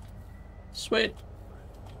 Sweet.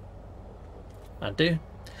 That'd do.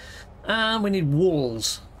 And we need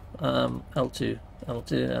walls. L2. I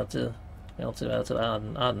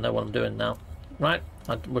don't know what I'm doing now. Right,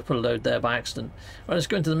 we put a load there by accident. Right, let's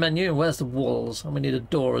go into the menu, and where's the walls? And we need a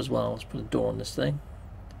door as well. Let's put a door on this thing.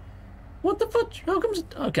 What the fuck? How comes...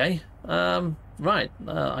 Okay, right,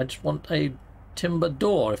 I just want a timber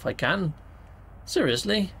door if I can.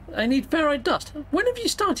 Seriously, I need ferrite dust. When have you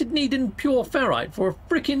started needing pure ferrite for a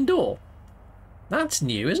freaking door? That's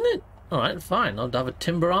new, isn't it? Alright, fine, I'll have a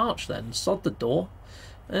timber arch then. Sod the door.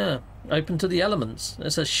 Yeah, open to the elements.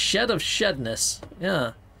 It's a shed of shedness.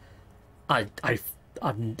 Yeah. I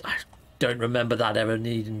don't remember that ever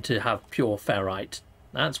needing to have pure ferrite.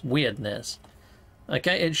 That's weirdness.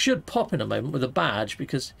 Okay, it should pop in a moment with a badge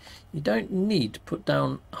because you don't need to put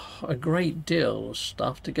down a great deal of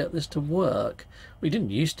stuff to get this to work. We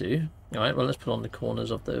didn't used to. Alright, well, let's put on the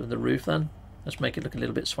corners of the roof then. Let's make it look a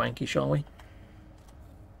little bit swanky, shall we?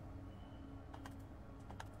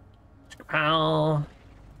 Pow.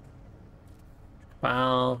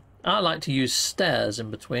 Wow. I like to use stairs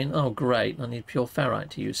in between. Oh, great. I need pure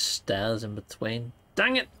ferrite to use stairs in between.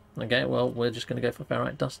 Dang it! Okay, well, we're just going to go for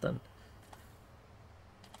ferrite dust then.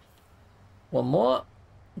 One more.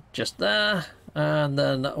 Just there. And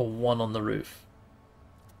then one on the roof.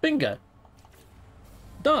 Bingo.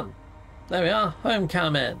 Done. There we are. Home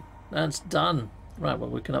cam in. That's done. Right,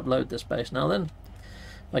 well, we can upload this base now then.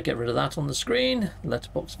 If I get rid of that on the screen.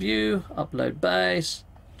 Letterbox view. Upload base.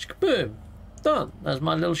 Boom. Done. There's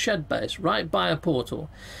my little shed base right by a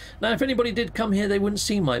portal. Now if anybody did come here they wouldn't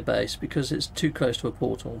see my base because it's too close to a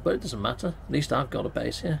portal, but it doesn't matter. At least I've got a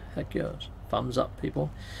base here. Heck yes. Thumbs up,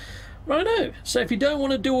 people. Righto. So if you don't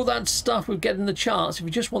want to do all that stuff with getting the charts, if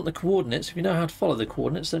you just want the coordinates, if you know how to follow the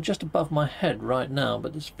coordinates, they're just above my head right now,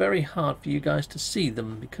 but it's very hard for you guys to see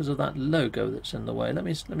them because of that logo that's in the way. Let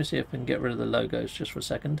me see if I can get rid of the logos just for a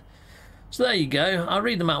second. So there you go. I'll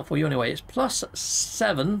read them out for you anyway. It's plus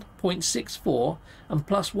 7.64 and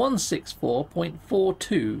plus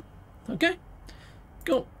 164.42. Okay?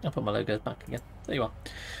 Cool. I'll put my logos back again. There you are.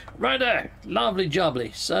 Righto. Lovely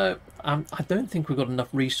jubbly. So, I don't think we've got enough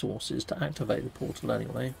resources to activate the portal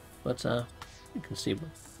anyway. But, you can see.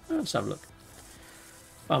 Let's have a look.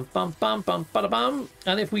 Bum, bum, bum, bum, bada, bum.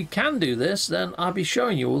 And if we can do this, then I'll be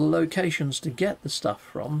showing you all the locations to get the stuff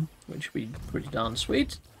from, which would be pretty darn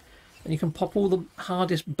sweet. And you can pop all the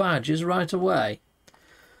hardest badges right away.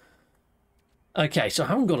 Okay, so I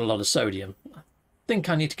haven't got a lot of sodium. I think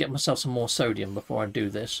I need to get myself some more sodium before I do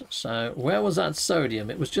this. So where was that sodium?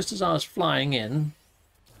 It was just as I was flying in.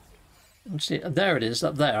 Let's see, there it is,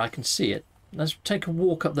 up there. I can see it. Let's take a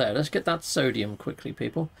walk up there. Let's get that sodium quickly,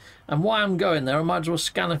 people. And while I'm going there, I might as well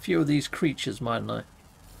scan a few of these creatures, mightn't I?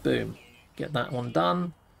 Boom. Get that one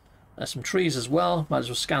done. There's some trees as well. Might as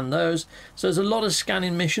well scan those. So there's a lot of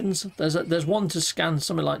scanning missions. There's one to scan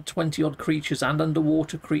something like 20 odd creatures and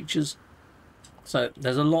underwater creatures. So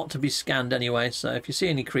there's a lot to be scanned anyway. So if you see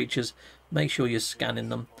any creatures, make sure you're scanning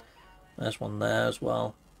them. There's one there as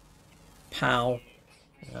well. Pow.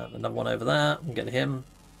 Another one over there. We'll get him.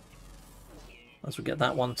 Let's get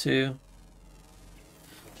that one too.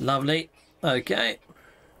 Lovely. Okay.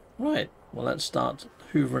 Right. Well, let's start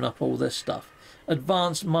hoovering up all this stuff.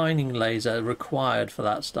 Advanced mining laser required for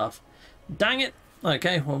that stuff. Dang it!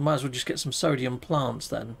 Okay, well, might as well just get some sodium plants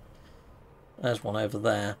then. There's one over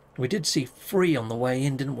there. We did see 3 on the way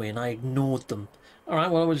in, didn't we? And I ignored them.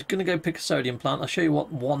 Alright, well, I was going to go pick a sodium plant. I'll show you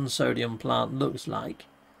what one sodium plant looks like.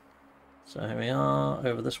 So here we are,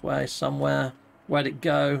 over this way somewhere. Where'd it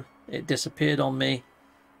go? It disappeared on me.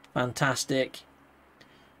 Fantastic.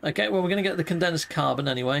 Okay, well, we're going to get the condensed carbon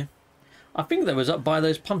anyway. I think there was up by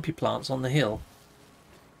those pumpy plants on the hill.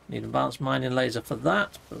 Need advanced mining laser for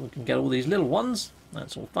that, but we can get all these little ones.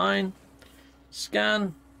 That's all fine.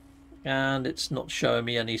 Scan, and it's not showing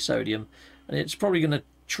me any sodium, and it's probably going to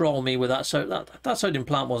troll me with that. So that sodium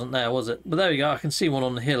plant wasn't there, was it? But there we go. I can see one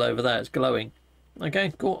on the hill over there. It's glowing.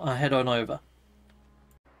 Okay, cool. I'll head on over.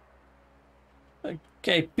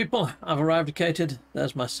 Okay, people, I've eradicated.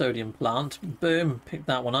 There's my sodium plant. Boom, pick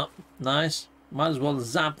that one up. Nice. Might as well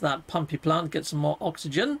zap that pumpy plant, get some more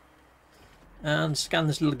oxygen. And scan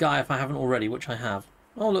this little guy if I haven't already, which I have.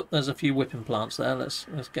 Oh look, there's a few whipping plants there. Let's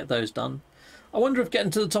get those done. I wonder if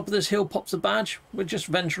getting to the top of this hill pops a badge. We'll just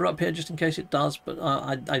venture up here just in case it does, but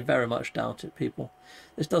I very much doubt it, people.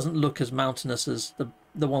 This doesn't look as mountainous as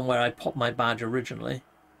the one where I popped my badge originally.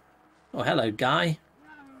 Oh, hello, guy.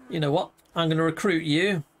 You know what? I'm going to recruit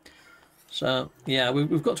you. So, yeah,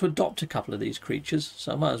 we've got to adopt a couple of these creatures,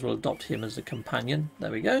 so I might as well adopt him as a companion.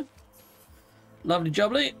 There we go. Lovely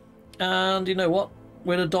jubbly. And you know what?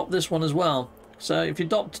 We'll adopt this one as well. So if you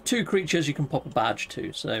adopt 2 creatures, you can pop a badge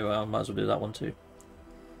too. So I might as well do that one too.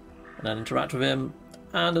 And then interact with him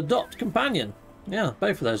and adopt companion. Yeah,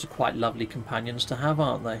 both of those are quite lovely companions to have,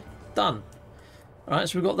 aren't they? Done. Alright,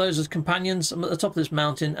 so we've got those as companions. I'm at the top of this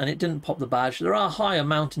mountain and it didn't pop the badge. There are higher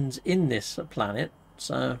mountains in this planet,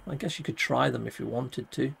 so I guess you could try them if you wanted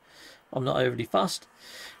to. I'm not overly fussed.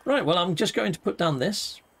 Right, well, I'm just going to put down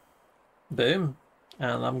this. Boom.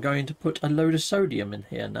 And I'm going to put a load of sodium in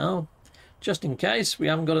here now, just in case we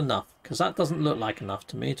haven't got enough, because that doesn't look like enough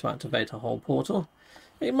to me to activate a whole portal.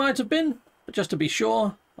 It might have been, but just to be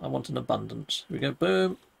sure, I want an abundance. Here we go,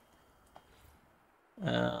 boom,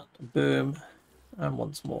 and boom, and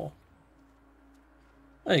once more.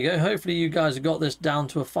 There you go. Hopefully you guys have got this down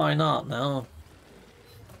to a fine art now.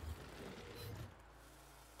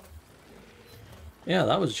 Yeah,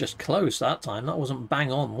 that was just close that time. That wasn't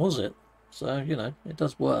bang on, was it? So, you know, it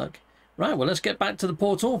does work. Right, well, let's get back to the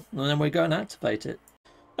portal, and then we're going to activate it.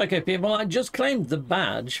 Okay, people, I just claimed the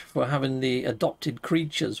badge for having the adopted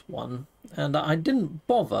creatures one, and I didn't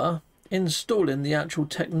bother installing the actual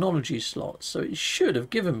technology slots, so it should have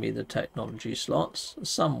given me the technology slots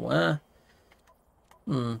somewhere.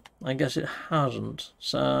 I guess it hasn't.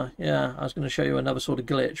 So, yeah, I was going to show you another sort of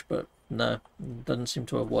glitch, but no, it doesn't seem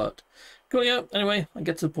to have worked. Coolio. Anyway, I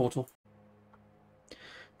get to the portal.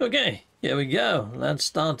 Okay, here we go. Let's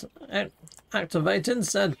start activating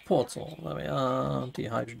said portal. There we are.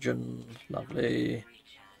 Dehydrogen. Lovely.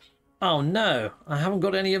 Oh no, I haven't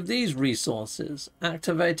got any of these resources.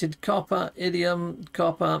 Activated copper, idiom,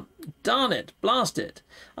 copper. Darn it, blast it.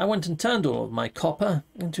 I went and turned all of my copper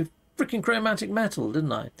into freaking chromatic metal,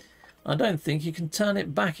 didn't I? I don't think you can turn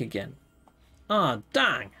it back again. Ah,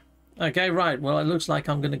 dang. Okay, right. Well, it looks like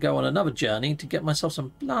I'm going to go on another journey to get myself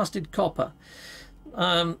some blasted copper.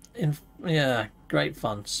 Yeah, great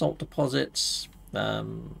fun. Salt deposits.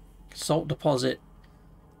 Salt deposit.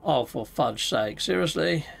 Oh, for fudge's sake.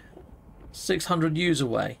 Seriously? 600 U's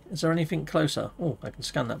away. Is there anything closer? Oh, I can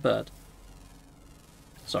scan that bird.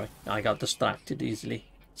 Sorry, I got distracted easily.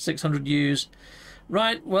 600 U's.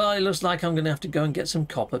 Right, well, it looks like I'm going to have to go and get some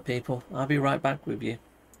copper, people. I'll be right back with you.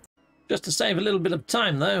 Just to save a little bit of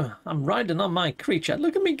time, though, I'm riding on my creature.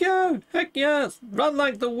 Look at me go! Heck yes! Run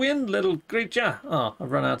like the wind, little creature! Oh,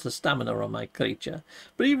 I've run out of stamina on my creature.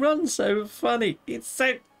 But he runs so funny. It's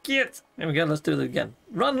so cute! There we go, let's do it again.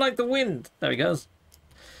 Run like the wind! There he goes.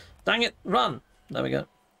 Dang it, run! There we go.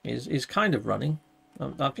 He's kind of running.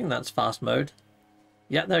 I think that's fast mode.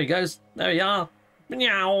 Yeah, there he goes. There you are.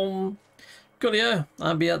 Meow! Coolio.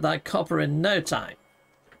 I'll be at that copper in no time.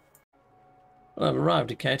 Well, I've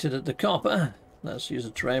arrived at the copper. Let's use a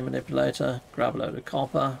terrain manipulator, grab a load of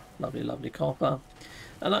copper. Lovely, lovely copper.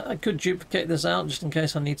 And I could duplicate this out just in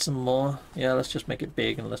case I need some more. Yeah, let's just make it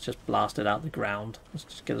big and let's just blast it out the ground. Let's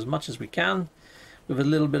just get as much as we can with a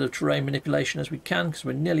little bit of terrain manipulation as we can, because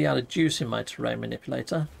we're nearly out of juice in my terrain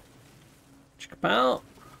manipulator. Chickapow.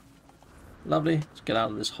 Lovely. Let's get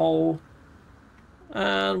out of this hole.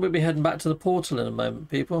 And we'll be heading back to the portal in a moment,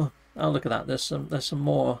 people. Oh, look at that. There's some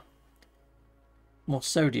more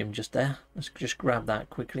sodium just there. Let's just grab that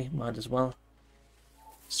quickly. Might as well.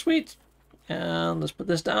 Sweet. And let's put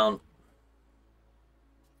this down.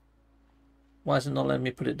 Why is it not letting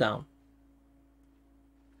me put it down?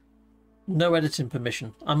 No editing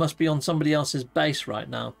permission. I must be on somebody else's base right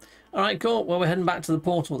now. Alright, cool. Well, we're heading back to the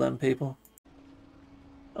portal then, people.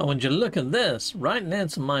 Oh, and you look at this. Right near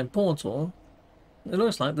to my portal, it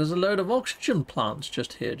looks like there's a load of oxygen plants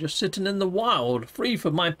just here, just sitting in the wild, free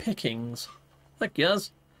for my pickings. Heck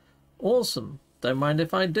yes. Awesome. Don't mind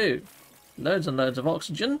if I do. Loads and loads of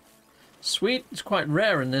oxygen. Sweet. It's quite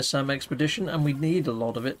rare in this expedition, and we need a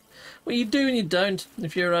lot of it. Well, you do and you don't.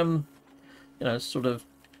 If you're, you know, sort of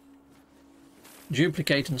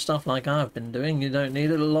duplicating stuff like I've been doing, you don't need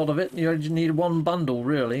a lot of it. You just need one bundle,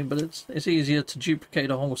 really. But it's easier to duplicate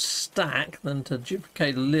a whole stack than to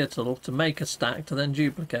duplicate a little, to make a stack to then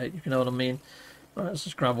duplicate, if you know what I mean. Right, let's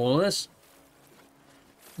just grab all of this.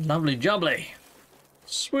 Lovely jubbly.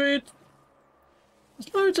 Sweet.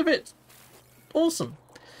 There's loads of it. Awesome.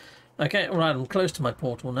 Okay, right, I'm close to my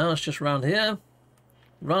portal now. It's just round here.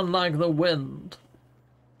 Run like the wind.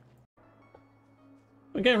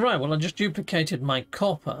 Okay, right, well, I just duplicated my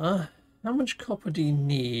copper. How much copper do you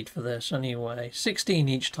need for this anyway? 16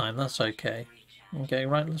 each time, that's okay. Okay,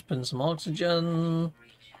 right, let's put in some oxygen,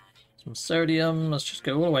 some sodium. Let's just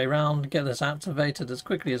go all the way around, get this activated as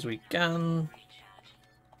quickly as we can.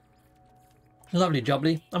 Lovely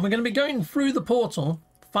jubbly. And we're going to be going through the portal,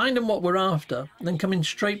 finding what we're after, and then coming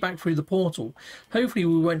straight back through the portal. Hopefully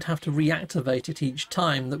we won't have to reactivate it each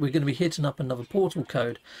time that we're going to be hitting up another portal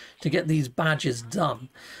code to get these badges done.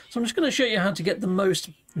 So I'm just going to show you how to get the most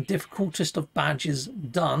difficultest of badges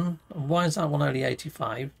done. And why is that one only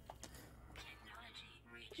 85?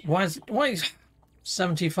 Why is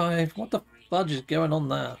 75? What the fudge is going on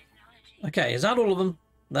there? Okay, is that all of them?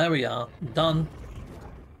 There we are. Done.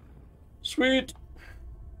 Sweet.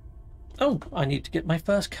 Oh, I need to get my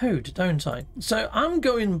first code, don't I? So I'm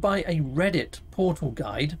going by a Reddit portal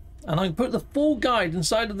guide, and I put the full guide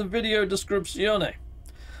inside of the video description.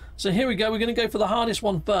 So here we go. We're going to go for the hardest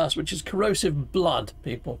one first, which is corrosive blood,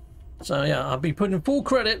 people. So yeah, I'll be putting full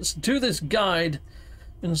credits to this guide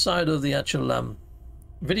inside of the actual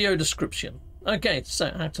video description. Okay, so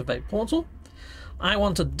activate portal. I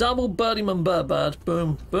want a double birdieman bird,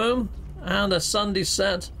 boom, boom, and a Sunday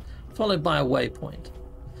set, followed by a waypoint.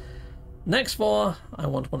 Next four, I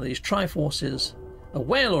want one of these triforces, a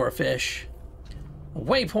whale or a fish, a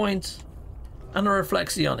waypoint, and a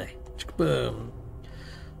reflexione. Boom.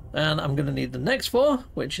 And I'm going to need the next four,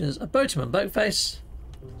 which is a boatman boat face,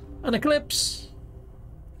 an eclipse,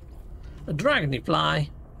 a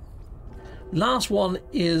dragonfly. Last one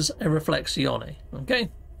is a reflexione. Okay,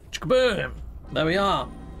 boom. There we are.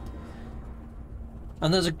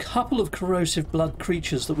 And there's a couple of corrosive blood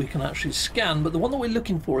creatures that we can actually scan, but the one that we're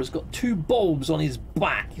looking for has got two bulbs on his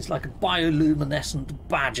back. He's like a bioluminescent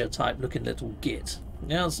badger type looking little git.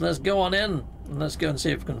 Yeah, so let's go on in and let's go and see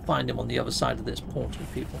if we can find him on the other side of this portal,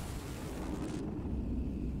 people.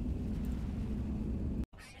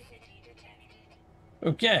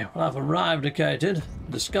 Okay, well, I've arrived located.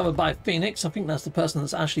 Discovered by Phoenix. I think that's the person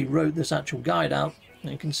that's actually wrote this actual guide out.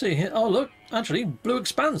 You can see here, oh look, actually, Blue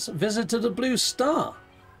Expanse, visited a blue star.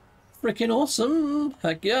 Freaking awesome.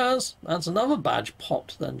 Heck yes. That's another badge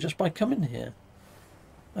popped then, just by coming here.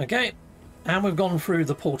 Okay, and we've gone through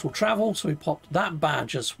the portal travel, so we popped that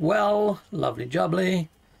badge as well. Lovely jubbly.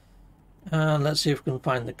 And let's see if we can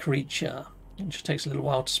find the creature. It just takes a little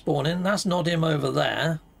while to spawn in. That's not him over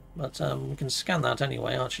there, but we can scan that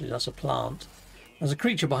anyway. Actually, that's a plant. There's a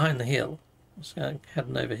creature behind the hill. Let's go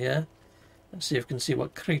heading over here. Let's see if we can see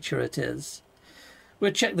what creature it is.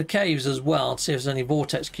 We'll check the caves as well to see if there's any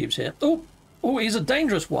vortex cubes here. Oh, he's a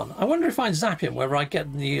dangerous one. I wonder if I zap him, whether I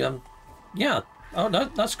get the... yeah. Oh,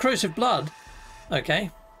 no, that's corrosive blood.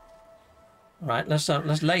 Okay. All right, let's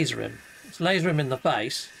laser him. Let's laser him in the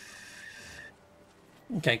face.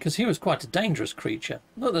 Okay, because he was quite a dangerous creature.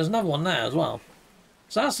 Look, there's another one there as well.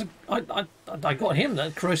 So that's... I got him,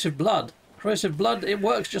 that corrosive blood. Corrosive blood, it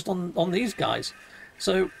works just on these guys.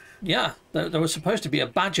 So... yeah, there was supposed to be a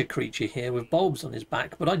badger creature here with bulbs on his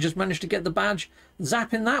back, but I just managed to get the badge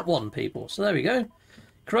zapping that one, people. So there we go.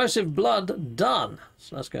 Corrosive blood done.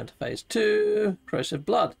 So let's go into phase 2. Corrosive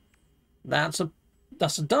blood. That's a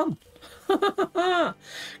done.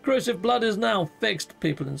 Corrosive blood is now fixed,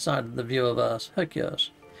 people inside of the viewerverse. Heck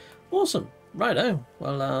yes. Awesome. Righto.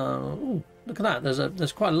 Well, ooh, look at that.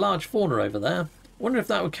 There's quite a large fauna over there. I wonder if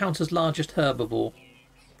that would count as largest herbivore.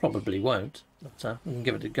 Probably won't. But we can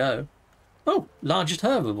give it a go. Oh, largest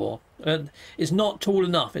herbivore. It's not tall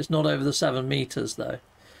enough. It's not over the 7 meters though.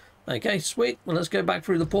 Okay, sweet. Well, let's go back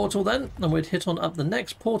through the portal then, and we'd hit on up the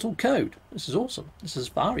next portal code. This is awesome. This is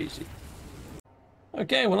far easy.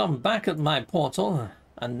 Okay, well, I'm back at my portal,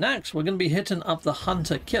 and next we're going to be hitting up the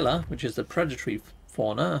hunter-killer, which is the predatory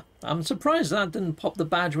fauna. I'm surprised that didn't pop the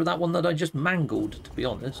badge with that one that I just mangled, to be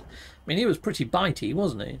honest. I mean, he was pretty bitey,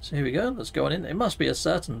 wasn't he? So here we go. Let's go on in. It must be a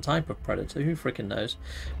certain type of predator. Who freaking knows?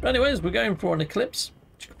 But anyways, we're going for an eclipse.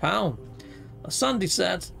 Chicka-pow. A Sunday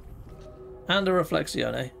set. And a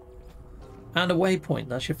reflexione. And a waypoint.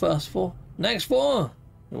 That's your first 4. Next 4.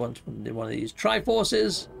 We want one of these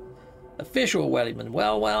triforces. A fish or a wellyman.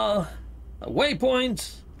 Well. A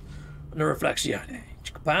waypoint. And a reflexione.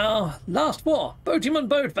 Chicka-pow. Last 4. Boatyman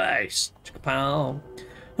boatface. Chicka-pow.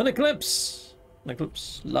 An eclipse. An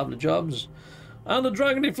eclipse. Lovely jobs. And a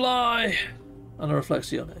dragonfly. And a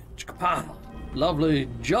reflexione. Chicka-pow. Lovely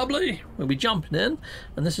jubbly. We'll be jumping in.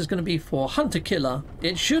 And this is going to be for hunter-killer.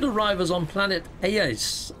 It should arrive us on planet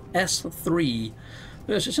AS S3.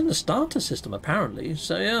 Yes, it's in the starter system apparently.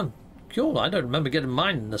 So yeah. Cool. I don't remember getting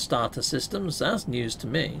mine in the starter systems. That's news to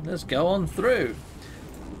me. Let's go on through.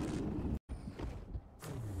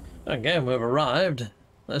 Again, we've arrived.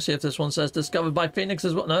 Let's see if this one says discovered by Phoenix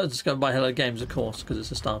as well. No, it's discovered by Hello Games, of course, because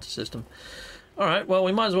it's a starter system. Alright, well,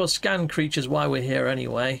 we might as well scan creatures while we're here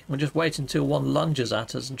anyway. We'll just wait until one lunges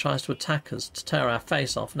at us and tries to attack us to tear our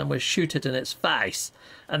face off, and then we'll shoot it in its face.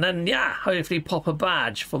 And then, yeah, hopefully pop a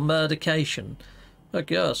badge for murdercation. Heck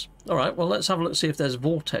yes. Alright, well, let's have a look, see if there's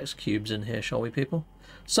vortex cubes in here, shall we, people?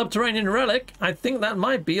 Subterranean relic. I think that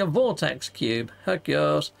might be a vortex cube. Heck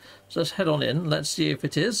yes. So let's head on in. Let's see if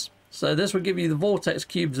it is. So this will give you the vortex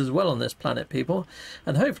cubes as well on this planet, people.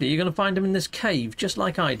 And hopefully you're going to find them in this cave, just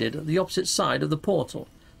like I did, at the opposite side of the portal.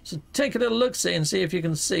 So take a little look-see and see if you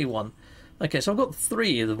can see one. Okay, so I've got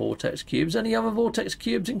 3 of the vortex cubes. Any other vortex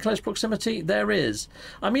cubes in close proximity? There is.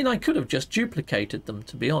 I mean, I could have just duplicated them,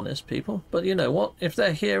 to be honest, people. But you know what? If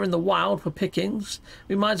they're here in the wild for pickings,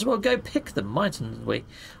 we might as well go pick them, mightn't we?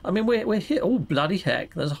 I mean, we're here. Oh, bloody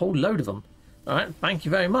heck. There's a whole load of them. All right, thank you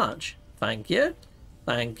very much. Thank you.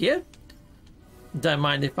 Thank you. Don't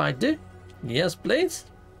mind if I do. Yes, please.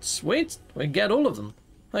 Sweet. We get all of them.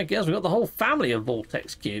 I guess we've got the whole family of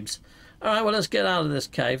vortex cubes. Alright, well, let's get out of this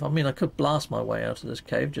cave. I mean, I could blast my way out of this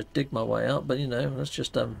cave, just dig my way out, but, you know, let's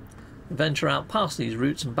just venture out past these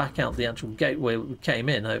routes and back out the actual gate where we came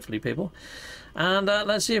in, hopefully, people. And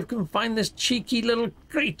let's see if we can find this cheeky little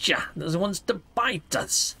creature that wants to bite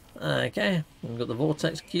us. Okay, we've got the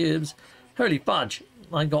vortex cubes. Holy fudge.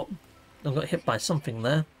 I got hit by something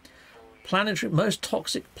there. Planetary, most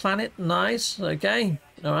toxic planet. Nice. Okay.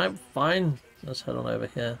 Alright, fine. Let's head on over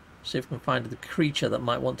here. See if we can find the creature that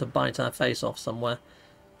might want to bite our face off somewhere.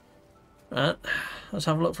 Right. Let's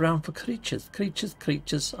have a look around for creatures.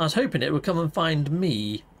 Creatures. I was hoping it would come and find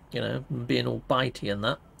me. You know, being all bitey and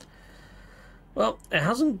that. Well, it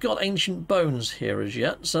hasn't got ancient bones here as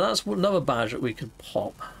yet, so that's another badge that we could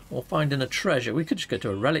pop. Or find in a treasure. We could just go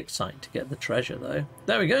to a relic site to get the treasure, though.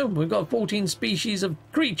 There we go. We've got 14 species of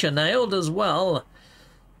creature nailed as well.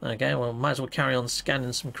 Okay, well, might as well carry on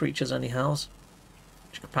scanning some creatures anyhow.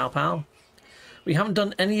 Pow pow. We haven't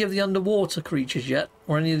done any of the underwater creatures yet,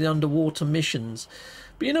 or any of the underwater missions.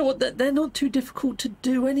 But you know what? They're not too difficult to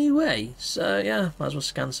do anyway. So, yeah, might as well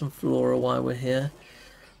scan some flora while we're here.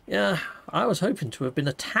 Yeah, I was hoping to have been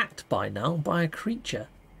attacked by now by a creature.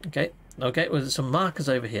 Okay, well, there's some markers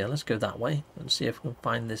over here. Let's go that way and see if we can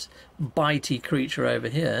find this bitey creature over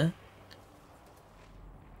here.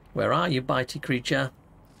 Where are you, bitey creature?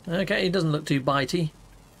 Okay, he doesn't look too bitey.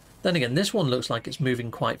 Then again, this one looks like it's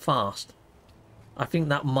moving quite fast. I think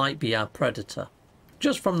that might be our predator.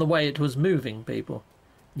 Just from the way it was moving, people.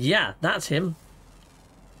 Yeah, that's him.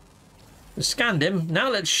 We scanned him.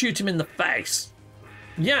 Now let's shoot him in the face.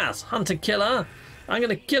 Yes, hunter killer. I'm going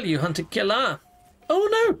to kill you, hunter killer. Oh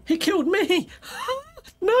no, he killed me.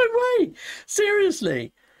 No way.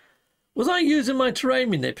 Seriously. Was I using my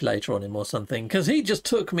terrain manipulator on him or something? Because he just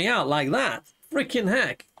took me out like that. Freaking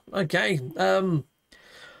heck. Okay,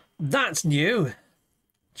 that's new.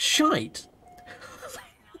 Shite.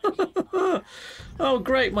 Oh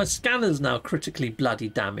great, my scanner's now critically bloody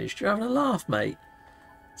damaged. You're having a laugh, mate.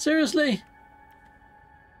 Seriously?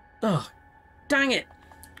 Oh, dang it.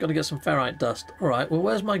 Gotta get some ferrite dust. Alright, well,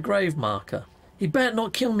 where's my grave marker? He better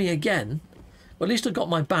not kill me again. Well, at least I got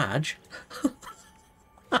my badge.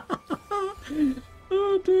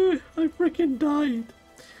 Oh dear, I freaking died.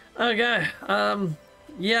 Okay,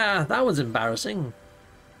 yeah, that was embarrassing.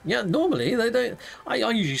 Yeah, normally they don't. I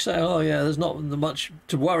usually say, oh yeah, there's not much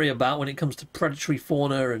to worry about when it comes to predatory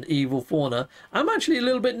fauna and evil fauna. I'm actually a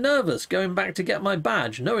little bit nervous going back to get my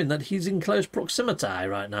badge, knowing that he's in close proximity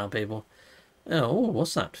right now, people. Oh,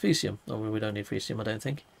 what's that? Fecium. Oh, we don't need Fecium, I don't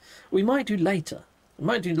think. We might do later. We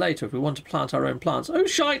might do later if we want to plant our own plants. Oh,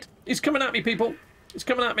 shite! He's coming at me, people. He's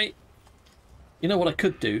coming at me. You know what I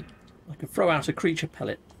could do? I could throw out a creature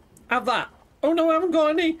pellet. Have that. Oh no, I haven't got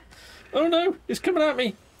any. Oh no, he's coming at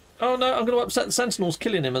me. Oh no, I'm going to upset the Sentinels,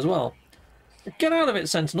 killing him as well. Get out of it,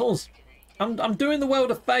 Sentinels. I'm doing the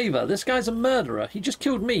world a favour. This guy's a murderer. He just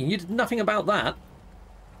killed me. You did nothing about that.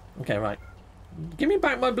 Okay, right. Give me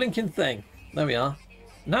back my blinking thing. There we are.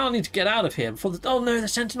 Now I need to get out of here before the... Oh no, the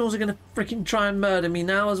Sentinels are going to freaking try and murder me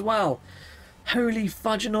now as well. Holy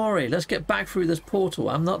fudgeonori. Let's get back through this portal.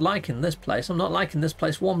 I'm not liking this place. I'm not liking this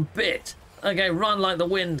place one bit. Okay, run like the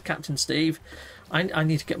wind, Captain Steve. I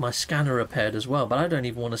need to get my scanner repaired as well, but I don't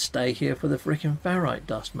even want to stay here for the freaking ferrite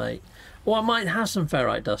dust, mate. Or I might have some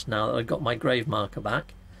ferrite dust now that I got my grave marker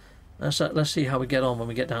back. Let's see how we get on when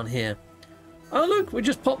we get down here. Oh look, we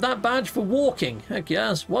just popped that badge for walking. Heck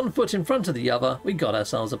yes, 1 foot in front of the other. We got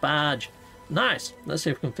ourselves a badge. Nice. Let's see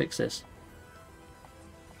if we can fix this.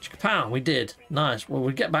 Pow, we did. Nice. Well,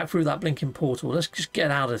 we'll get back through that blinking portal. Let's just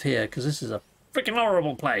get out of here because this is a freaking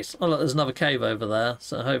horrible place. Oh, look, there's another cave over there.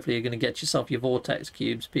 So hopefully you're going to get yourself your vortex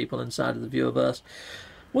cubes, people inside of the viewerverse.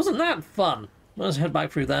 Wasn't that fun? Let's head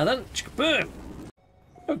back through there then. Boom.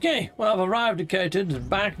 Okay, well, I've arrived located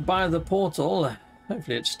back by the portal.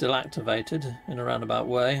 Hopefully it's still activated in a roundabout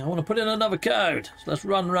way. I want to put in another code. So let's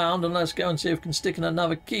run round and let's go and see if we can stick in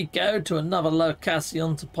another key code to another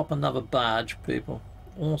location to pop another badge, people.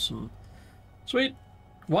 Awesome. Sweet.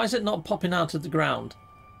 Why is it not popping out of the ground?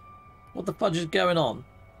 What the fudge is going on?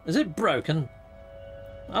 Is it broken?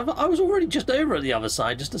 I was already just over at the other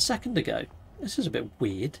side just a second ago. This is a bit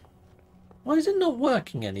weird. Why is it not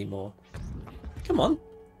working anymore? Come on.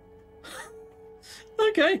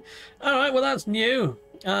 Okay. Alright, well that's new.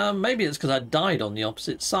 Maybe it's because I died on the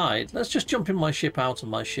opposite side. Let's just jump in my ship out of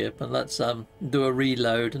my ship and let's do a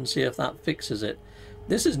reload and see if that fixes it.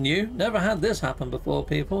 This is new. Never had this happen before,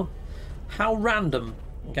 people. How random.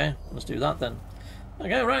 Okay, let's do that then.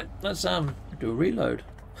 Okay, right. Let's do a reload.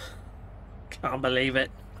 Can't believe it.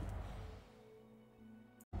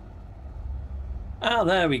 Ah,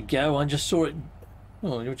 there we go. I just saw it.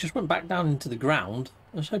 Oh, it just went back down into the ground.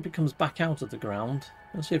 Let's hope it comes back out of the ground.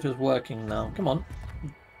 Let's see if it's working now. Come on.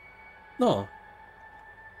 No.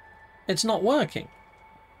 It's not working.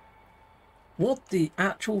 What the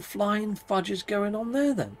actual flying fudge is going on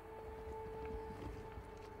there then?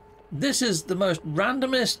 This is the most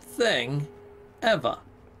randomest thing ever.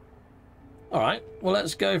 Alright, well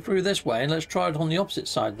let's go through this way and let's try it on the opposite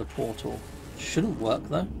side of the portal. Shouldn't work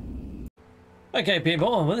though. Okay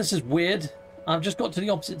people, well this is weird. I've just got to the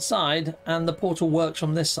opposite side and the portal works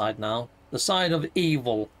from this side now. The side of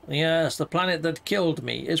evil. Yes, the planet that killed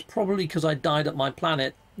me. It's probably because I died at my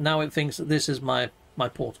planet. Now it thinks that this is my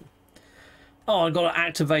portal. Oh, I've got to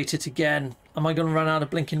activate it again. Am I going to run out of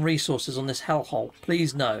blinking resources on this hellhole?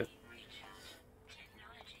 Please no.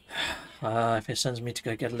 If it sends me to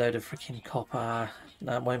go get a load of freaking copper,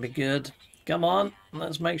 that won't be good. Come on,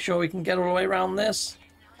 let's make sure we can get all the way around this.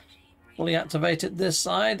 Fully activated this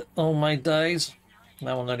side. Oh my days.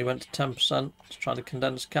 That one only went to 10%. Let's try to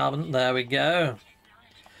condense carbon. There we go.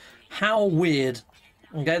 How weird.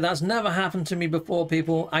 Okay, that's never happened to me before,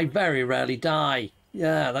 people. I very rarely die.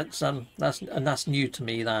 Yeah, that's new to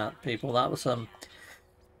me, that, people. That was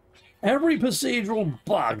every procedural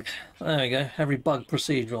bug. There we go. Every bug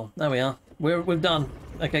procedural. There we are. We've done.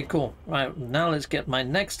 Okay, cool. Right, now let's get my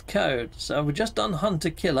next code. So we've just done Hunter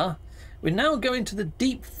Killer. We're now going to the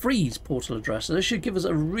Deep Freeze portal address. So this should give us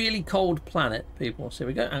a really cold planet, people. So here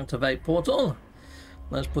we go. Activate portal.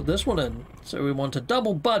 Let's put this one in. So we want a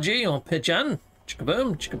double budgie or pigeon.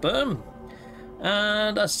 Chickaboom, chickaboom.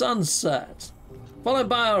 And a sunset. Followed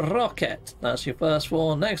by a rocket. That's your first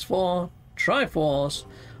four. Next four. Triforce.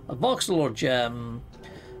 A voxel or gem.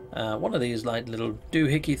 One of these like little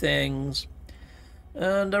doohickey things.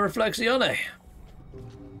 And a reflexione.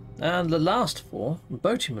 And the last four,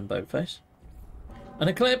 Boatim and Boatface, an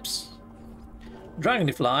Eclipse,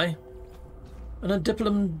 Dragonfly, and a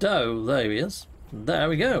Diplom Doe. There he is. There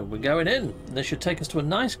we go. We're going in. This should take us to a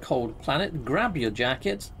nice cold planet. Grab your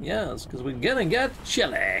jacket. Yes, because we're going to get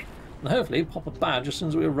chilly. And hopefully pop a badge as soon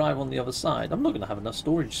as we arrive on the other side. I'm not going to have enough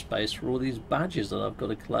storage space for all these badges that I've got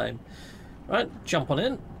to claim. Right, jump on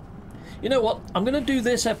in. You know what? I'm going to do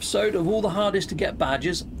this episode of all the hardest to get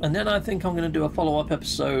badges, and then I think I'm going to do a follow-up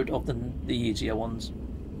episode of the easier ones.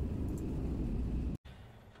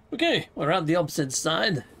 Okay, we're at the opposite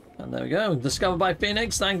side. And there we go. Discovered by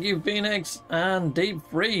Phoenix. Thank you, Phoenix. And Deep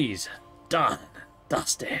Freeze. Done.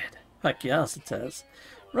 Dusted. Heck yes, it is.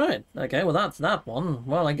 Right. Okay, well that's that one.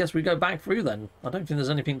 Well, I guess we go back through then. I don't think there's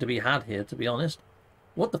anything to be had here, to be honest.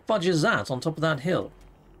 What the fudge is that on top of that hill?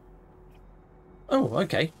 Oh,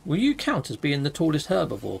 okay. Will you count as being the tallest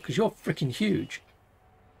herbivore? Because you're freaking huge.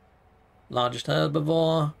 Largest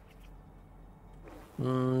herbivore?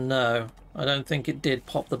 No, I don't think it did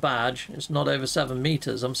pop the badge. It's not over 7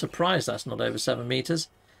 meters. I'm surprised that's not over 7 meters.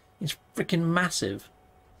 It's freaking massive.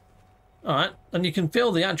 Alright, and you can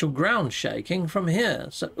feel the actual ground shaking from here.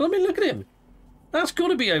 So let me look at him. That's got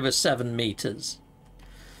to be over 7 meters.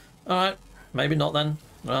 Alright, maybe not then.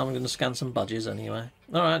 Well, I'm going to scan some budgies anyway.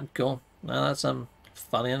 Alright, cool. Now that's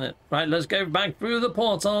funny, isn't it? Right, let's go back through the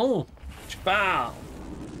portal. Bow.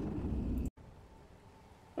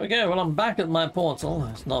 Okay, well I'm back at my portal.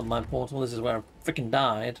 It's not my portal, this is where I freaking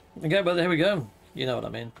died. Okay, but here we go. You know what I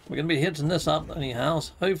mean. We're going to be hitting this up anyhow.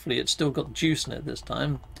 Hopefully it's still got juice in it this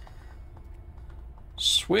time.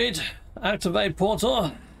 Sweet. Activate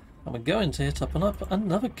portal. And we're going to hit up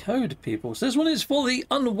another code, people. So this one is for the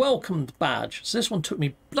Unwelcomed badge. So this one took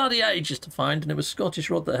me bloody ages to find, and it was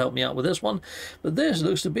Scottish Rod that helped me out with this one. But this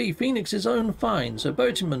looks to be Phoenix's own find. So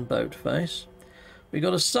Boatim and Boatface. We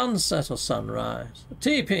got a sunset or sunrise, a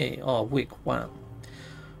teepee or wigwam,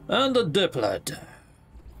 and a diplet.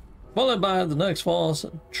 Followed by the next force,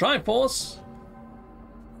 a triforce,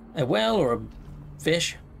 a whale or a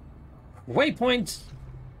fish, waypoint,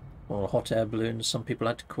 or a hot air balloon, as some people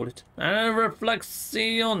like to call it, and a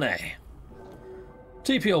reflexione.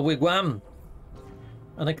 Teepee or wigwam,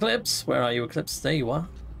 an eclipse. Where are you, eclipse? There you are.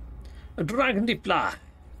 A dragonfly.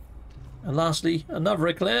 And lastly, another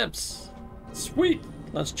eclipse. Sweet!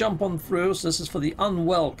 Let's jump on through. So this is for the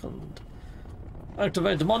unwelcomed.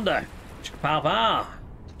 Activate the Monday. Chicka pow pow.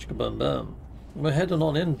 Chicka boom boom. We're heading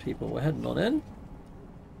on in, people. We're heading on in.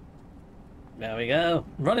 There we go.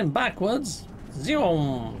 Running backwards.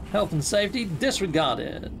 Zoom. Health and safety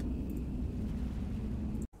disregarded.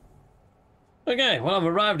 Okay, well, I've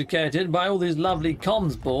eradicated by all these lovely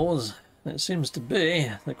comms balls. It seems to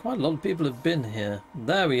be that quite a lot of people have been here.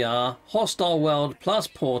 There we are. Hostile world plus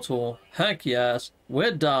portal. Heck yes.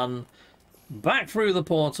 We're done. Back through the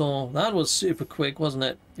portal. That was super quick, wasn't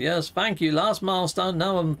it? Yes, thank you. Last milestone.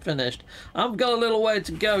 Now I'm finished. I've got a little way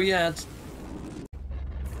to go yet.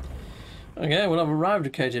 Okay, well, I've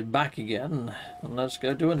eradicated back again. And let's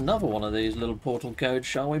go do another one of these little portal codes,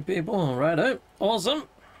 shall we, people? Righto. Awesome.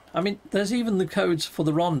 I mean, there's even the codes for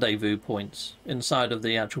the rendezvous points inside of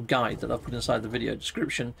the actual guide that I've put inside the video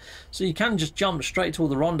description. So you can just jump straight to all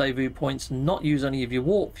the rendezvous points and not use any of your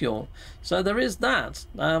warp fuel. So there is that.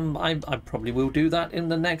 I probably will do that in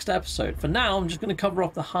the next episode. For now, I'm just going to cover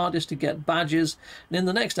off the hardest to get badges. And in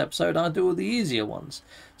the next episode, I'll do all the easier ones.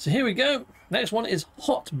 So here we go. Next one is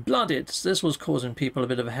hot-blooded. So this was causing people a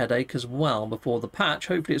bit of a headache as well before the patch.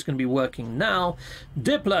 Hopefully it's going to be working now.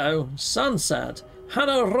 Diplo, Sunset, had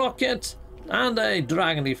a rocket and a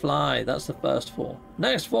dragonfly. That's the first four.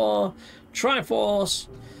 Next four, Triforce,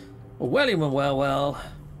 a well,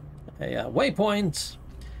 a waypoint,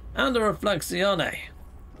 and a reflexione.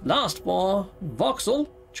 Last four, voxel,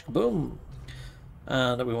 chickaboom,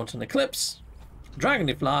 and we want an eclipse,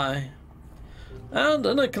 dragonfly, and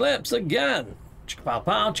an eclipse again. Chicka pow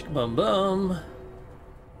pow, chicka boom boom,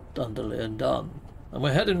 dun dun. And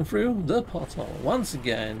we're heading through the portal once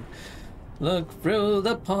again. Look through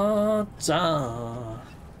the portal.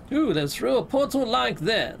 Ooh, let's through a portal like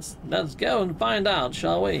this. Let's go and find out,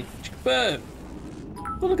 shall we? Boom.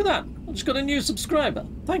 Oh, look at that. I just got a new subscriber.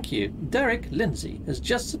 Thank you. Derek Lindsay has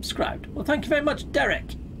just subscribed. Well, thank you very much,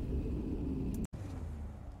 Derek.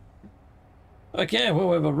 Okay, well,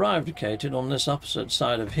 we've eradicated on this opposite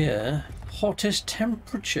side of here. Hottest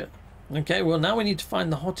temperature. Okay, well, now we need to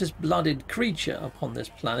find the hottest blooded creature upon this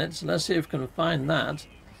planet. So let's see if we can find that.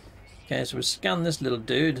 Okay, so we scan this little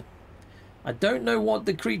dude. I don't know what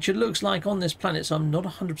the creature looks like on this planet, so I'm not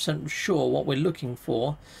 100% sure what we're looking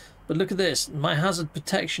for. But look at this. My hazard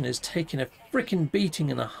protection is taking a freaking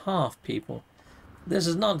beating and a half, people. This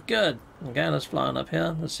is not good. Okay, let's fly on up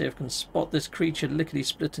here. Let's see if we can spot this creature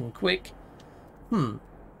lickety-splitting quick.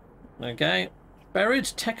 Okay. Buried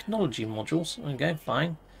technology modules. Okay,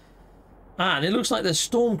 fine. Ah, and it looks like there's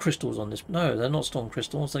storm crystals on this. No, they're not storm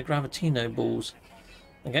crystals. They're gravitino balls.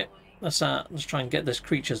 Okay. Let's try and get this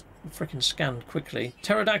creature's freaking scanned quickly.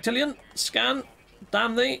 Pterodactylian, scan.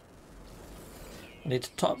 Damn thee. I need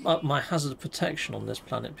to top up my hazard protection on this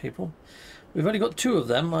planet, people. We've only got 2 of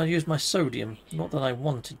them. I used my sodium. Not that I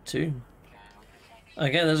wanted to.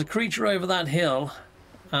 Okay, there's a creature over that hill.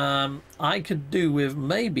 I could do with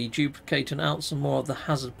maybe duplicating out some more of the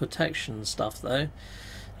hazard protection stuff, though.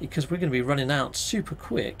 Because we're going to be running out super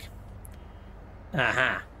quick.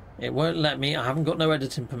 Aha. It won't let me. I haven't got no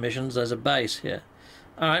editing permissions. There's a base here.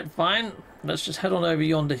 Alright, fine. Let's just head on over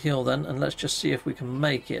yonder hill then, and let's just see if we can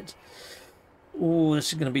make it. Ooh, this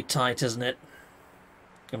is going to be tight, isn't it?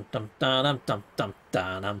 Okay,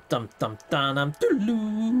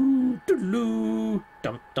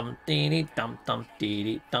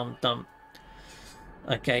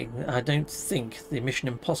 I don't think the Mission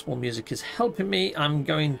Impossible music is helping me. I'm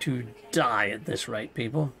going to die at this rate,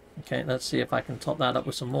 people. Okay, let's see if I can top that up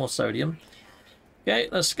with some more sodium. Okay,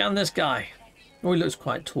 let's scan this guy. Oh, he looks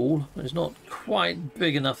quite tall. He's not quite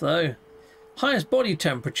big enough, though. Highest body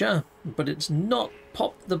temperature, but it's not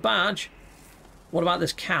popped the badge. What about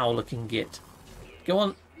this cow-looking git? Go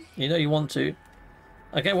on. You know you want to.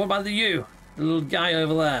 Okay, what about the little guy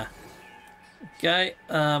over there? Okay,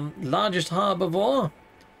 largest herbivore.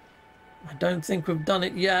 I don't think we've done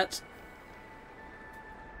it yet.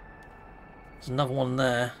 There's another one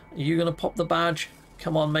there. Are you going to pop the badge?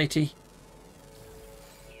 Come on, matey.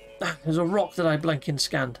 Ah, there's a rock that I blanking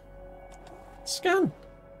scanned. Scan.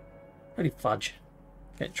 Really fudge.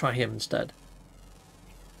 Okay, try him instead.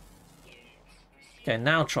 Okay,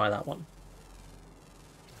 now try that one.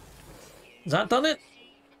 Has that done it?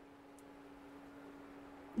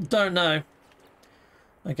 Don't know.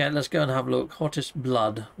 Okay, let's go and have a look. Hottest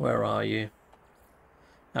blood, where are you?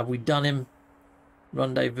 Have we done him?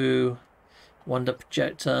 Rendezvous, Wonder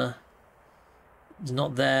Projector. It's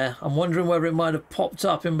not there. I'm wondering whether it might have popped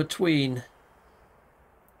up in between.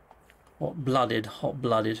 Hot-blooded,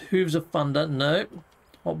 hot-blooded. Hooves of Thunder, no.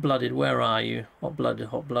 Hot-blooded, where are you? Hot-blooded,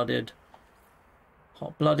 hot-blooded.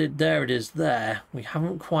 Hot-blooded, there it is, there. We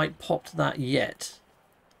haven't quite popped that yet.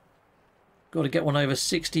 Got to get one over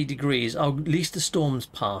 60 degrees. Oh, at least the storm's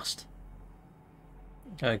passed.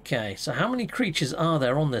 Okay, so how many creatures are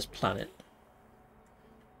there on this planet?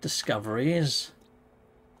 Discoveries.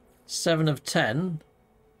 7 of 10.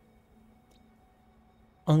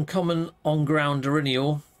 Uncommon on-ground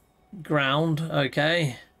Derinial. Ground,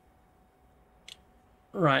 okay.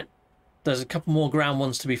 Right. There's a couple more ground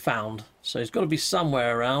ones to be found. So he's got to be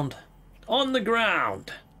somewhere around. On the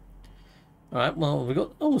ground! Alright, well, we've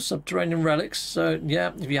got subterranean relics. So,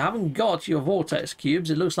 yeah, if you haven't got your vortex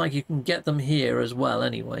cubes, it looks like you can get them here as well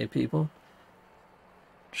anyway, people.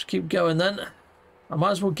 Just keep going then. I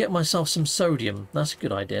might as well get myself some sodium. That's a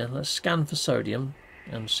good idea. Let's scan for sodium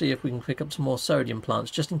and see if we can pick up some more sodium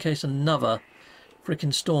plants, just in case another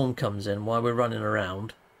freaking storm comes in while we're running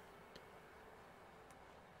around.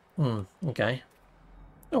 Okay.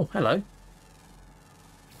 Oh, hello.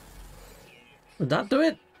 Would that do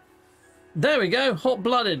it? There we go.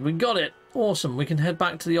 Hot-blooded. We got it. Awesome. We can head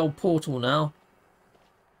back to the old portal now,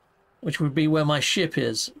 which would be where my ship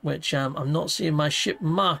is, which I'm not seeing my ship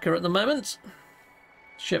marker at the moment.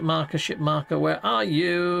 Ship marker, where are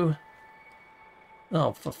you?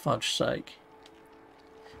 Oh, for fudge's sake.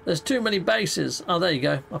 There's too many bases. Oh, there you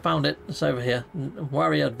go. I found it. It's over here.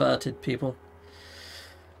 Worry adverted, people.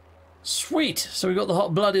 Sweet. So we got the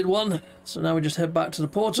hot-blooded one. So now we just head back to the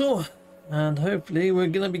portal. And hopefully we're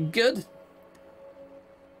going to be good.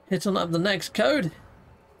 Hit on up the next code.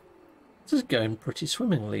 This is going pretty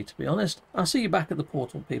swimmingly, to be honest. I'll see you back at the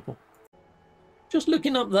portal, people. Just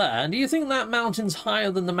looking up there, do you think that mountain's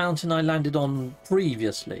higher than the mountain I landed on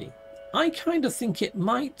previously? I kind of think it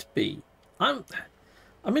might be. I'm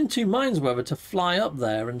in two minds whether to fly up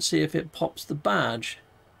there and see if it pops the badge.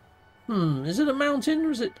 Is it a mountain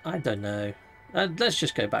or is it... I don't know. Let's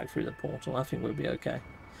just go back through the portal. I think we'll be okay.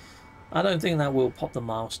 I don't think that will pop the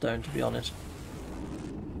milestone, to be honest.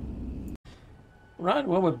 Right,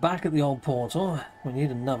 well, we're back at the old portal. We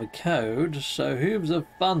need another code. So, Hooves of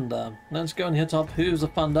Thunder. Let's go and hit up Hooves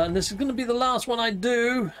of Thunder. And this is going to be the last one I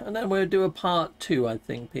do. And then we'll do a part 2, I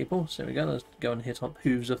think, people. So, here we go. Let's go and hit up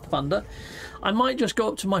Hooves of Thunder. I might just go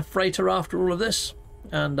up to my freighter after all of this.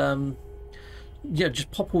 And, yeah,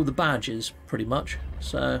 just pop all the badges, pretty much.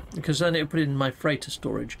 So, because then it'll put it in my freighter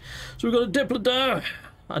storage. So, we've got a Diplodo,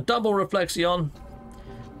 a double Reflexion,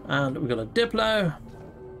 and we've got a Diplo.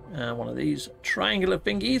 One of these triangular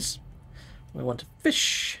thingies. We want a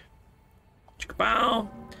fish. Chicka-bow.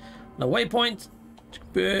 And a waypoint.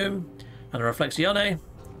 Boom. And a Reflexione.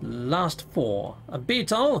 Last 4. A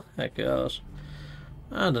beetle. There it goes.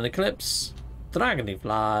 And an eclipse.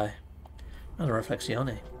 Dragonfly. And a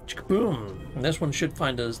Reflexione. Chicka-boom. And this one should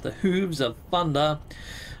find us the Hooves of Thunder.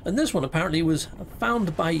 And this one apparently was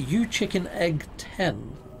found by U-Chicken Egg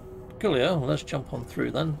 10. Coolio. Well, let's jump on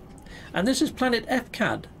through then. And this is planet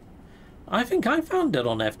FCAD. I think I found it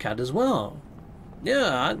on FCAD as well.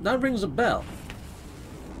 Yeah, that rings a bell.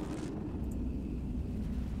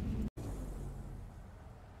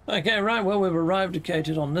 Okay, right, well, we've arrived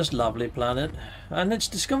located on this lovely planet. And it's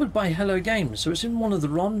discovered by Hello Games, so it's in one of the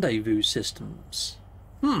rendezvous systems.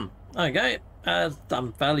 Okay.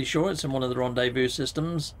 I'm fairly sure it's in one of the rendezvous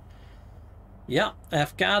systems. Yeah,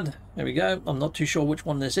 FCAD. There we go. I'm not too sure which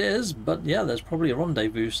one this is, but yeah, there's probably a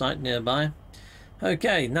rendezvous site nearby.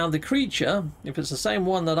 Okay, now the creature, if it's the same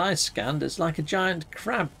one that I scanned, it's like a giant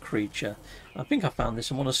crab creature. I think I found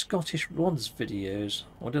this in one of Scottish Rod's videos.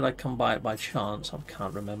 Or did I come by it by chance? I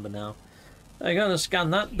can't remember now. There you go, let's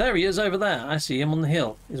scan that. There he is over there. I see him on the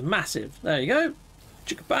hill. He's massive. There you go.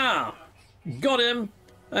 Chicka-pow! Got him!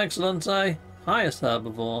 Excellent, eh? Highest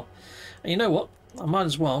herbivore. And you know what? I might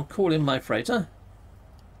as well call in my freighter.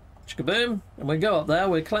 Chicka-boom. And we go up there,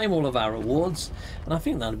 we claim all of our rewards. And I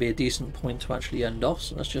think that'd be a decent point to actually end off.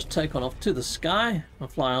 So let's just take on off to the sky and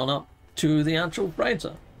fly on up to the actual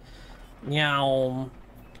freighter. Meow.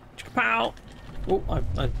 Chicka-pow. Oh,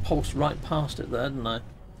 I pulsed right past it there, didn't I?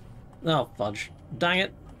 Oh, fudge. Dang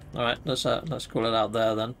it. Alright, let's call it out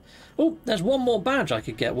there then. Oh, there's one more badge I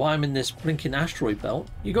could get while I'm in this blinking asteroid belt.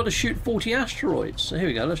 You got to shoot 40 asteroids. So here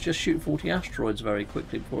we go, let's just shoot 40 asteroids very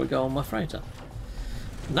quickly before I go on my freighter.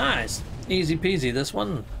 Nice. Easy peasy this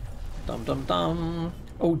one. Dum dum dum.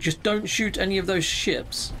 Oh, just don't shoot any of those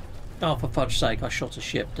ships. Oh, for fudge's sake, I shot a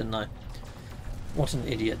ship, didn't I? What an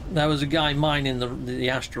idiot. There was a guy mining the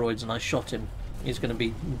asteroids and I shot him. He's going to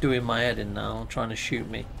be doing my head in now, trying to shoot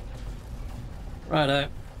me. Righto.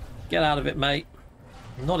 Get out of it, mate.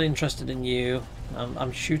 I'm not interested in you.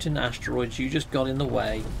 I'm shooting asteroids. You just got in the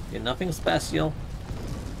way. You're nothing special.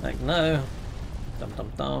 Like, no. Dum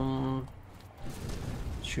dum dum.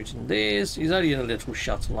 Shooting these. He's only in a little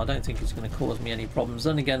shuttle. I don't think he's going to cause me any problems.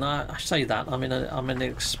 Then again, I say that I'm an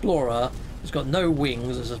explorer. It's got no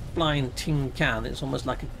wings. It's a flying tin can. It's almost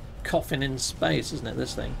like a coffin in space, isn't it?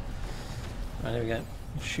 This thing. Right, there we go.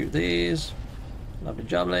 Shoot these. Lovely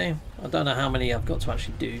jubbly. I don't know how many I've got to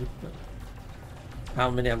actually do. But how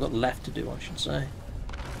many I've got left to do, I should say.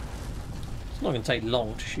 It's not going to take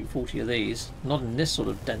long to shoot 40 of these. Not in this sort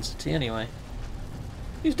of density, anyway.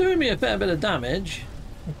 He's doing me a fair bit of damage.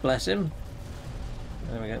 Bless him.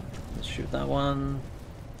 There we go. Let's shoot that one.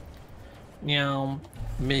 Meow.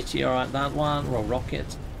 Meteorite that one. Or rocket.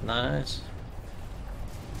 Nice.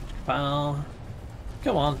 Foul.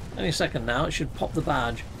 Come on. Any second now. It should pop the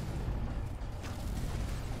badge.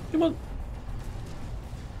 Come on.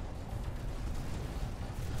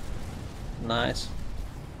 Nice.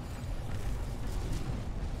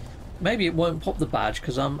 Maybe it won't pop the badge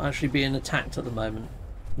because I'm actually being attacked at the moment.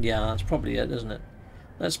 Yeah, that's probably it, isn't it?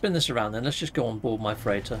 Let's spin this around then. Let's just go on board my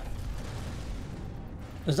freighter.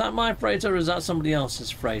 Is that my freighter or is that somebody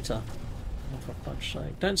else's freighter? Oh, for fudge's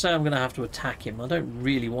sake. Don't say I'm going to have to attack him. I don't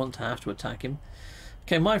really want to have to attack him.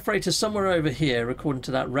 Okay, my freighter's somewhere over here according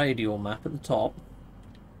to that radial map at the top.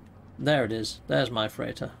 There it is. There's my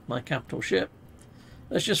freighter. My capital ship.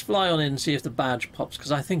 Let's just fly on in and see if the badge pops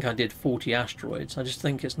because I think I did 40 asteroids. I just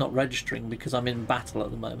think it's not registering because I'm in battle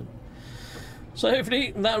at the moment. So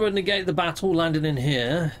hopefully that would negate the battle landing in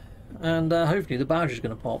here. And hopefully the badge is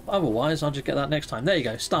going to pop. Otherwise, I'll just get that next time. There you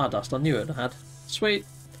go. Stardust. I knew it had. Sweet.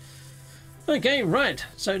 Okay, right.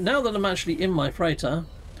 So now that I'm actually in my freighter,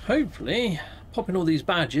 hopefully popping all these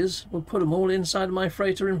badges will put them all inside of my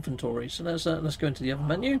freighter inventory. So let's go into the other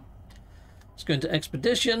menu. Let's go into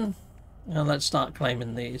Expedition. And let's start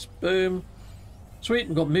claiming these. Boom. Sweet.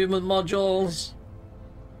 We've got movement modules.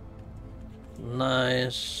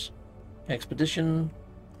 Nice. Expedition.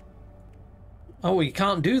 Oh, we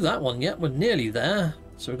can't do that one yet. We're nearly there.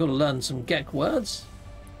 So we've got to learn some Gek words.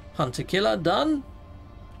 Hunter Killer, done.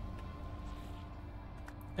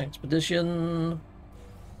 Expedition.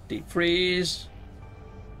 Deep Freeze.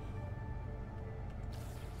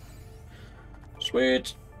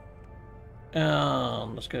 Sweet.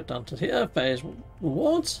 Let's go down to here. Phase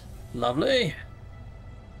rewards. Lovely.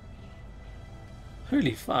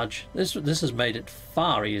 Holy fudge. This has made it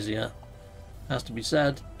far easier. Has to be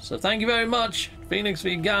said. So thank you very much, Phoenix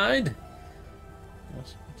V Guide.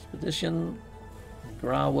 Expedition.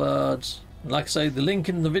 Gra words. Like I say, the link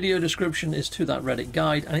in the video description is to that Reddit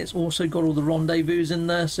guide, and it's also got all the rendezvous in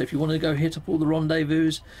there. So if you want to go hit up all the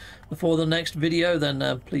rendezvous before the next video,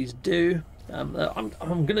 then please do. I'm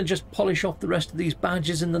going to just polish off the rest of these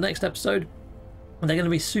badges in the next episode. And they're going to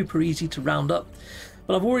be super easy to round up.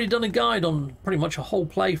 But I've already done a guide on pretty much a whole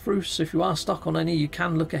playthrough, so if you are stuck on any, you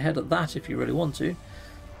can look ahead at that if you really want to.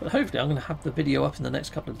 But hopefully I'm going to have the video up in the next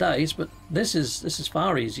couple of days. But this is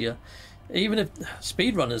far easier. Even if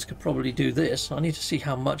speedrunners could probably do this, I need to see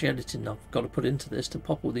how much editing I've got to put into this to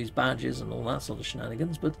pop all these badges and all that sort of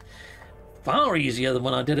shenanigans. But far easier than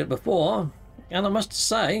when I did it before. And I must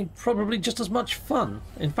say, probably just as much fun.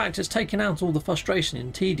 In fact, it's taken out all the frustration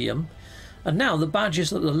and tedium. And now the badges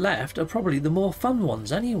that are left are probably the more fun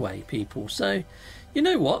ones anyway, people. So, you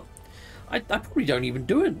know what? I probably don't even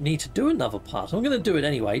need to do another part. I'm going to do it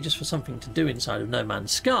anyway, just for something to do inside of No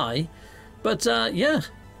Man's Sky. But, yeah,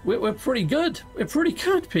 we're pretty good. We're pretty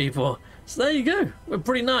good, people. So there you go. We're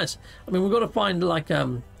pretty nice. I mean, we've got to find, like,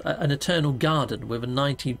 an Eternal Garden with a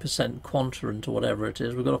 19% quadrant or whatever it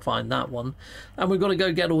is. We've got to find that one. And we've got to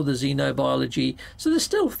go get all the xenobiology. So there's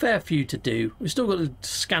still a fair few to do. We've still got to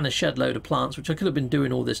scan a shed load of plants, which I could have been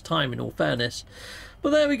doing all this time, in all fairness. But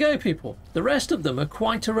there we go, people. The rest of them are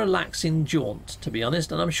quite a relaxing jaunt, to be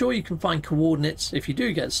honest. And I'm sure you can find coordinates, if you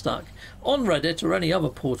do get stuck, on Reddit or any other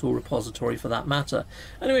portal repository for that matter.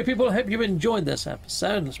 Anyway, people, I hope you enjoyed this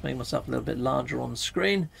episode. Let's make myself a little bit larger on the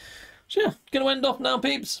screen. So yeah, going to end off now,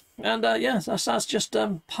 peeps. And yeah, that's just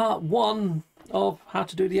part one of how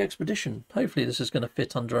to do the expedition. Hopefully this is going to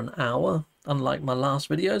fit under an hour, unlike my last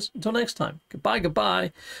videos. Until next time,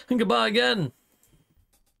 goodbye, and goodbye again.